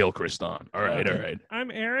today, kill Kristan. All right.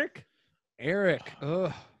 I'm Eric. Eric.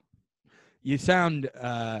 Ugh. You sound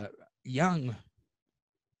young.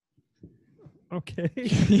 Okay.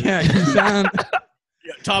 Yeah, you sound.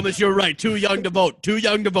 Yeah, Thomas, you're right. Too young to vote. Too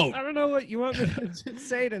young to vote. I don't know what you want me to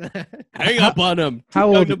say to that. Hang up on him. How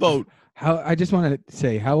Too young old to vote. I just want to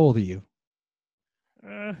say, how old are you?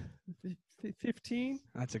 15.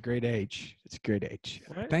 That's a great age. It's a great age.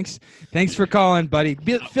 What? Thanks for calling, buddy.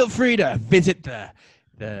 Feel free to visit the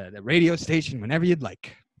radio station whenever you'd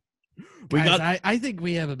like. I think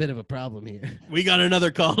we have a bit of a problem here. We got another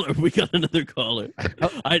caller.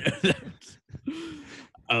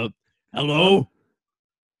 Hello.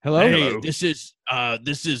 Hello. Hey, this is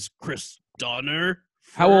Chris Donner.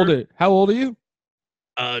 How old are you?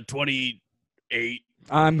 28.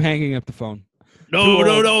 I'm hanging up the phone.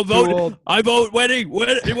 No. Vote. I vote wedding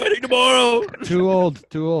tomorrow. Too old.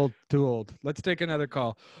 Let's take another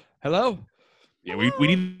call. Hello. Yeah, we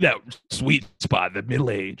need that sweet spot, the middle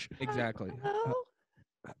age. Exactly.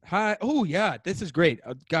 Hi. Oh yeah, this is great,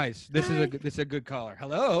 guys. This is a good caller.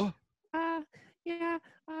 Hello. Yeah.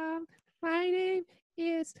 My name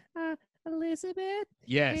is Elizabeth.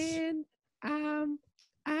 Yes. And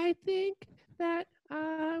I think that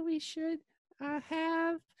we should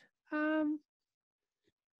have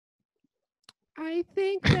I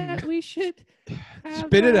think that we should have,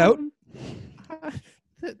 Spit it out.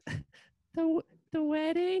 The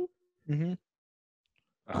wedding Mm-hmm.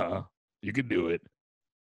 You can do it.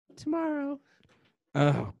 tomorrow.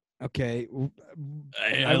 Oh, okay.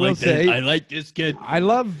 I will say I like this kid. I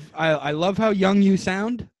love how young you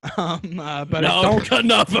sound. But I don't.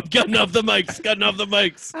 Cutting off the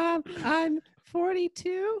mics. I'm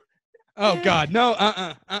 42. Oh God, no.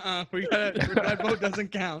 That vote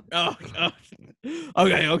doesn't count. Oh,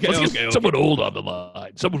 okay. Let's get someone old on the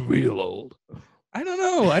line. Someone real old. I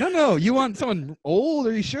don't know. You want someone old?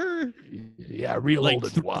 Are you sure? Yeah, real old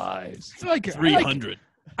and wise. It's like 300.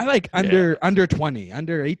 I like under 20,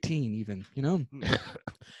 under 18 even, you know?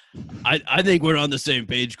 I think we're on the same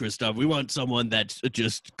page, Christoph. We want someone that's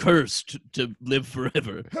just cursed to live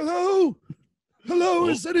forever. Hello,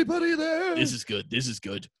 is anybody there? This is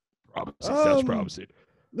good. Promising. That's promising.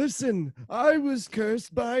 Listen, I was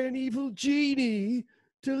cursed by an evil genie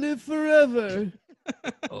to live forever.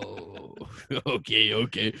 Oh,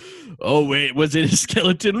 okay. Oh, wait, was it a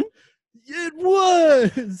skeleton? It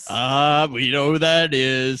was. We know who that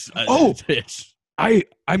is. It's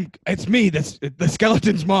me, the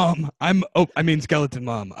skeleton's mom. Skeleton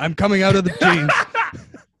mom. I'm coming out of the jeans.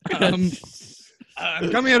 I'm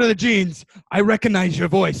coming out of the jeans. I recognize your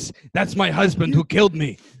voice. That's my husband who killed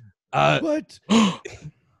me. What?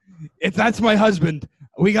 If that's my husband,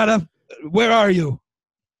 where are you?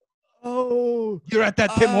 Oh, you're at that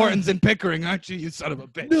Tim Hortons in Pickering, aren't you? You son of a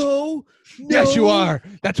bitch. No. Yes, you are.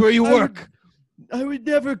 That's where you work. I would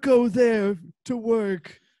never go there to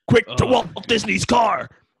work. Quick to Walt Disney's car.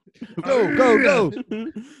 Go.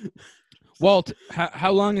 Walt,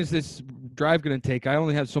 how long is this drive going to take? I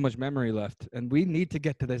only have so much memory left, and we need to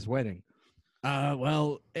get to this wedding.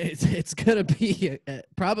 Well, it's gonna be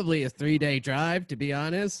probably a 3-day drive, to be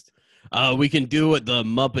honest. We can do what the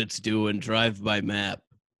Muppets do and drive by map.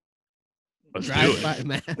 Drive by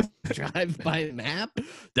map. Drive by map.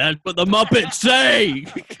 That's what the Muppets say.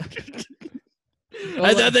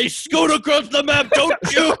 And then they scoot across the map, don't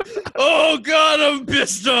you? Oh, God, I'm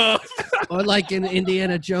pissed off. Or like in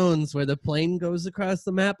Indiana Jones, where the plane goes across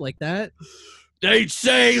the map like that. They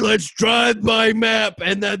say, let's drive by map,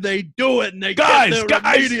 and then they do it, and they Guys, get there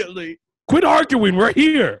guys. immediately. Quit arguing. We're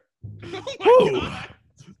here.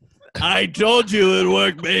 I told you it'd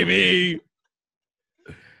work, baby.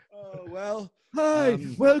 Oh, well. Hi,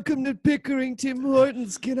 welcome to Pickering Tim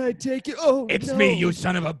Hortons. Can I take you? Oh, It's no. me, you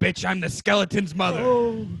son of a bitch. I'm the skeleton's mother.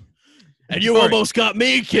 Oh, And you almost got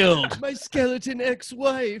me killed. my skeleton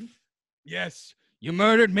ex-wife. Yes, you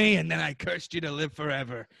murdered me, and then I cursed you to live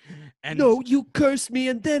forever. And No, you cursed me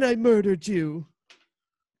and then I murdered you.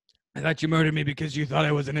 I thought you murdered me because you thought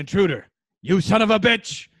I was an intruder. You son of a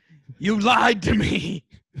bitch! You lied to me.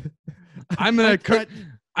 I'm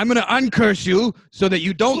gonna uncurse you so that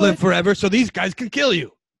you don't live forever, so these guys can kill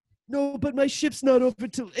you. No, but my shift's not over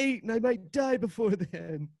till 8 and I might die before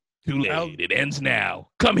then. Too late. It ends now.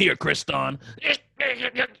 Come here, Kriston.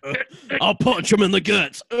 I'll punch him in the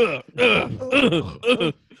guts.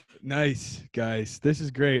 Nice, guys. This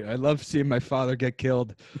is great. I love seeing my father get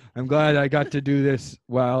killed. I'm glad I got to do this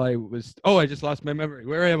while I was... Oh, I just lost my memory.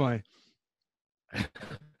 Where am I?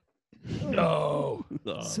 No.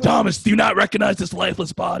 Thomas, do you not recognize this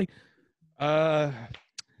lifeless body?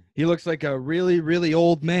 He looks like a really, really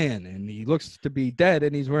old man, and he looks to be dead,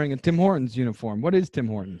 and he's wearing a Tim Hortons uniform. What is Tim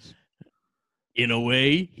Hortons? In a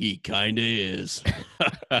way, he kind of is.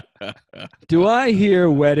 Do I hear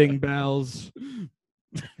wedding bells?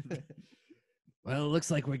 Well, it looks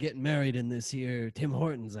like we're getting married in this here Tim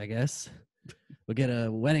Hortons, I guess. We'll get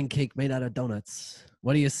a wedding cake made out of donuts.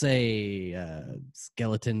 What do you say,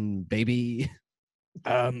 skeleton baby?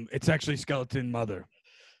 It's actually skeleton mother.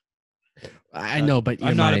 I know, but you're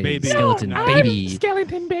I'm not my a baby. skeleton No, baby.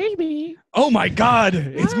 Skeleton baby. Oh my God!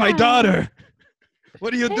 It's my daughter.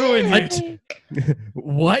 What are you doing here?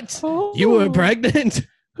 What? You were pregnant?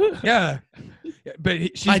 Yeah,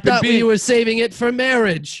 but she's I been thought being. we were saving it for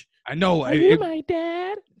marriage. I know. Are you my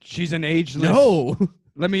dad? She's an ageless. No.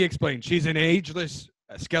 Let me explain. She's an ageless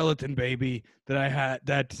skeleton baby that I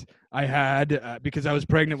had because I was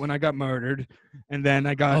pregnant when I got murdered, and then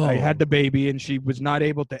I had the baby, and she was not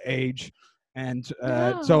able to age, and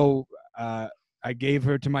so I gave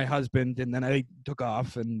her to my husband, and then I took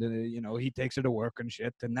off, and he takes her to work and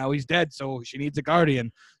shit, and now he's dead, so she needs a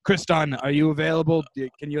guardian. Kriston, are you available?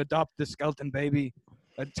 Can you adopt the skeleton baby?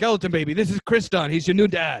 Skeleton baby, this is Kriston. He's your new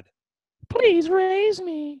dad. Please raise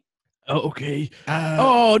me. Okay.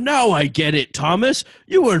 Oh, now I get it, Thomas.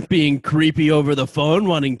 You weren't being creepy over the phone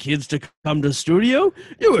wanting kids to come to studio.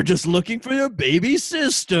 You were just looking for your baby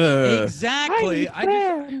sister. Exactly.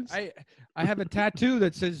 I I have a tattoo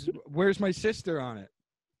that says "Where's my sister" on it.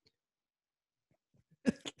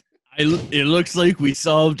 It looks like we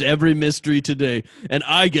solved every mystery today, and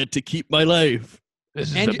I get to keep my life.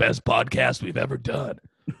 This is the best podcast we've ever done.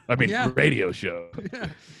 I mean, Yeah. radio show.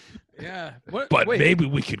 Yeah. But maybe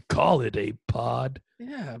we could call it a pod.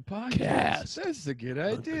 Yeah, podcast. Cast. That's a good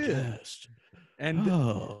idea. Podcast. And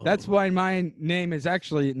Oh. that's why my name is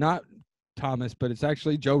actually not Thomas, but it's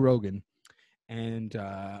actually Joe Rogan. And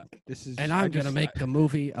this is. And I'm going to make a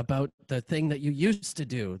movie about the thing that you used to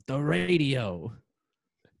do, the radio.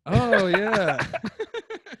 Oh yeah.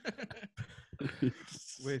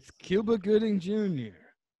 With Cuba Gooding Jr.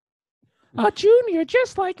 A junior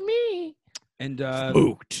just like me. And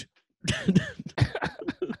Spooked.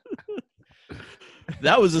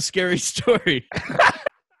 That was a scary story.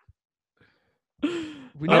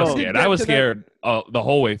 we I was never did scared. get I was to that- scared the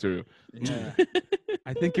whole way through. Yeah.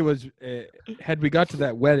 I think it was. Had we got to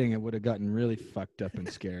that wedding, it would have gotten really fucked up and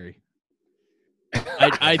scary.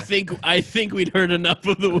 I think we'd heard enough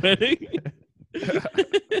of the wedding.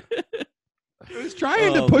 I was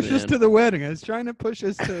trying to Oh, push us man. to the wedding. I was trying to push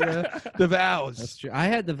us to the vows. That's true. I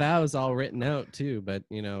had the vows all written out too, but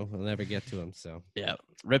I'll never get to them. So, Yeah,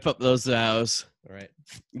 rip up those vows. all right.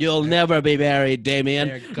 You'll never be married, Damien.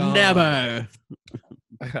 They're gone. Never.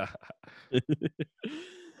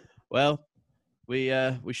 Well, we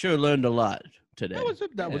sure learned a lot today.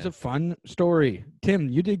 That was a fun story. Tim,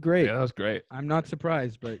 you did great. Yeah, that was great. I'm not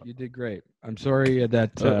surprised, but you did great. I'm sorry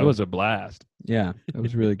that It was a blast. yeah, it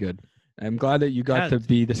was really good. I'm glad that you got to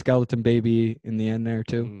be the skeleton baby in the end there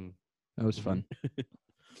too. Mm. That was fun.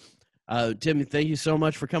 Tim, thank you so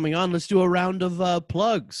much for coming on. Let's do a round of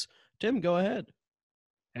plugs. Tim, go ahead.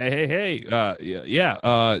 Hey.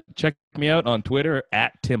 Check me out on Twitter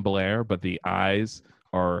at Tim Blair, but the I's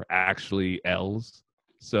are actually L's.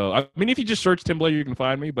 So, I mean, if you just search Tim Blair, you can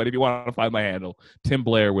find me. But if you want to find my handle, Tim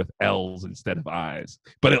Blair with L's instead of I's.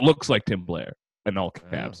 But it looks like Tim Blair. in all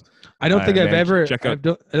caps. I don't think I've ever. Check out.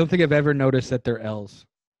 I don't think I've ever noticed that they're L's.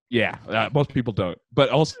 Yeah, most people don't. But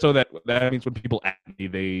also that means when people at me,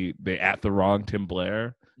 they at the wrong Tim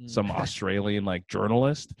Blair, some Australian like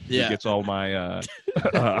journalist. Yeah. Who gets all my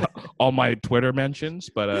all my Twitter mentions.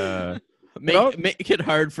 But make it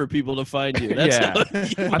hard for people to find you.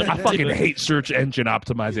 That's I fucking hate search engine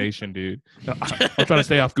optimization, dude. I'm trying to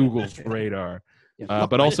stay off Google's radar.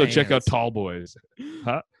 But also check out Tall Boys.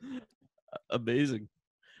 Huh? Amazing.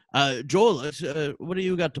 Joel, what do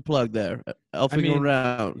you got to plug there? Elfing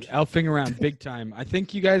around. Elfing around big time. I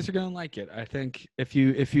think you guys are going to like it. I think if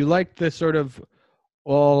you like the sort of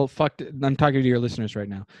all fucked, I'm talking to your listeners right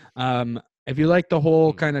now. If you like the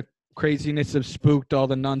whole kind of craziness of Spooked, all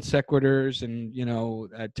the non sequiturs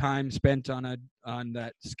and, time spent on that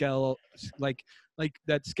like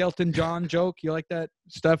that Skeleton John joke, you like that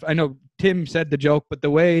stuff? I know Tim said the joke, but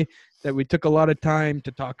the way that we took a lot of time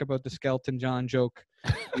to talk about the Skeleton John joke,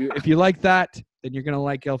 if you like that, then you're gonna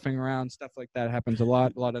like Elfing Around. Stuff like that happens a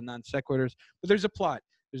lot of non sequiturs. But there's a plot.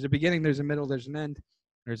 There's a beginning. There's a middle. There's an end.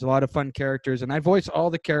 There's a lot of fun characters, and I voice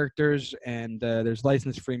all the characters. And there's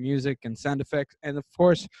license-free music and sound effects, and of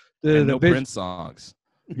course the Prince songs.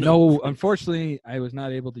 No, unfortunately, I was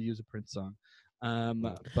not able to use a Prince song.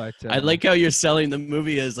 But I like how you're selling the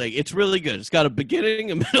movie as like it's really good. It's got a beginning,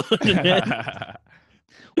 a middle, and an end.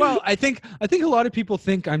 Well, I think a lot of people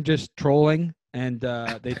think I'm just trolling, and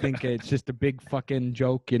they think it's just a big fucking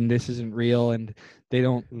joke, and this isn't real, and they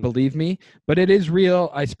don't believe me. But it is real.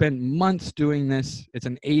 I spent months doing this. It's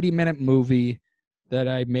an 80-minute movie that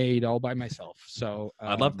I made all by myself. So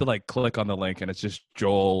I'd love to like click on the link, and it's just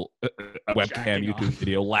Joel webcam YouTube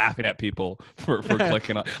video laughing at people for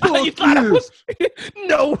clicking on. You thought it was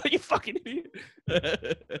no, you fucking idiot.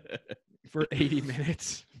 For 80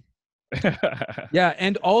 minutes. Yeah,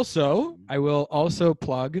 and also I will also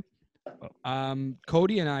plug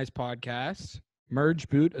Cody and I's podcast, Merge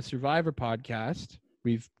Boot, a Survivor podcast.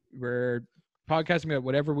 We're podcasting about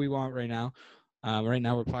whatever we want right now. Right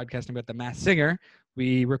now we're podcasting about The Masked Singer.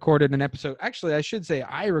 We recorded an episode. Actually, I should say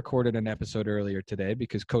I recorded an episode earlier today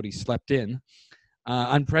because Cody slept in.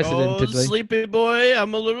 Unprecedentedly. Oh, sleepy boy.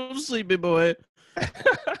 I'm a little sleepy boy. It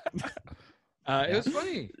was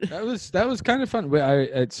funny. That was kind of fun.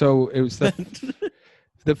 So it was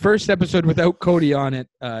the first episode without Cody on it.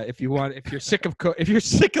 If you're sick of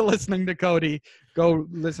listening to Cody, go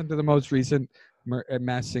listen to the most recent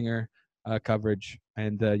Masked Singer coverage,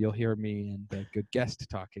 and you'll hear me and a good guest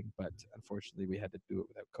talking. But unfortunately, we had to do it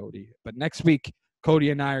without Cody. But next week,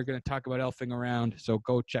 Cody and I are going to talk about Elfing Around. So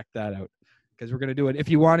go check that out because we're going to do it. If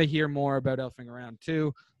you want to hear more about Elfing Around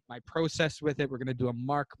too, my process with it, we're going to do a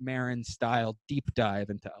Mark Maron style deep dive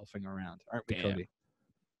into Elfing Around, aren't we, Cody?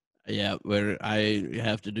 Yeah, where I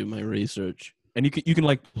have to do my research, and you can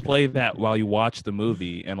like play that while you watch the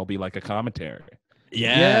movie, and it'll be like a commentary.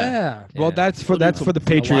 Yeah. Well, that's for the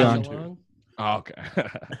Patreon too. Oh, okay.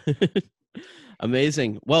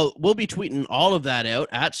 Amazing. Well, we'll be tweeting all of that out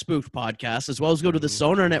at Spooked Podcast, as well as go to the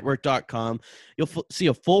sonarnetwork.com. You'll see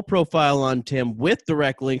a full profile on Tim with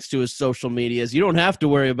direct links to his social medias. You don't have to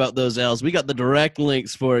worry about those L's. We got the direct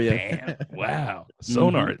links for you. Damn. Wow.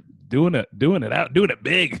 Sonar doing it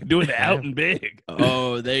big, doing it out and big.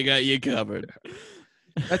 Oh, they got you covered.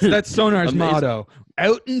 That's Sonar's motto.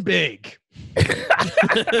 Out and big.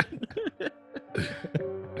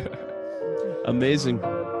 Amazing.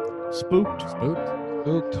 Spooked.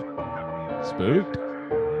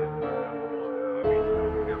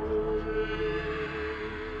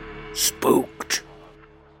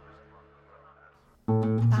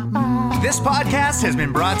 This podcast has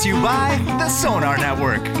been brought to you by the Sonar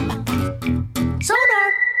Network.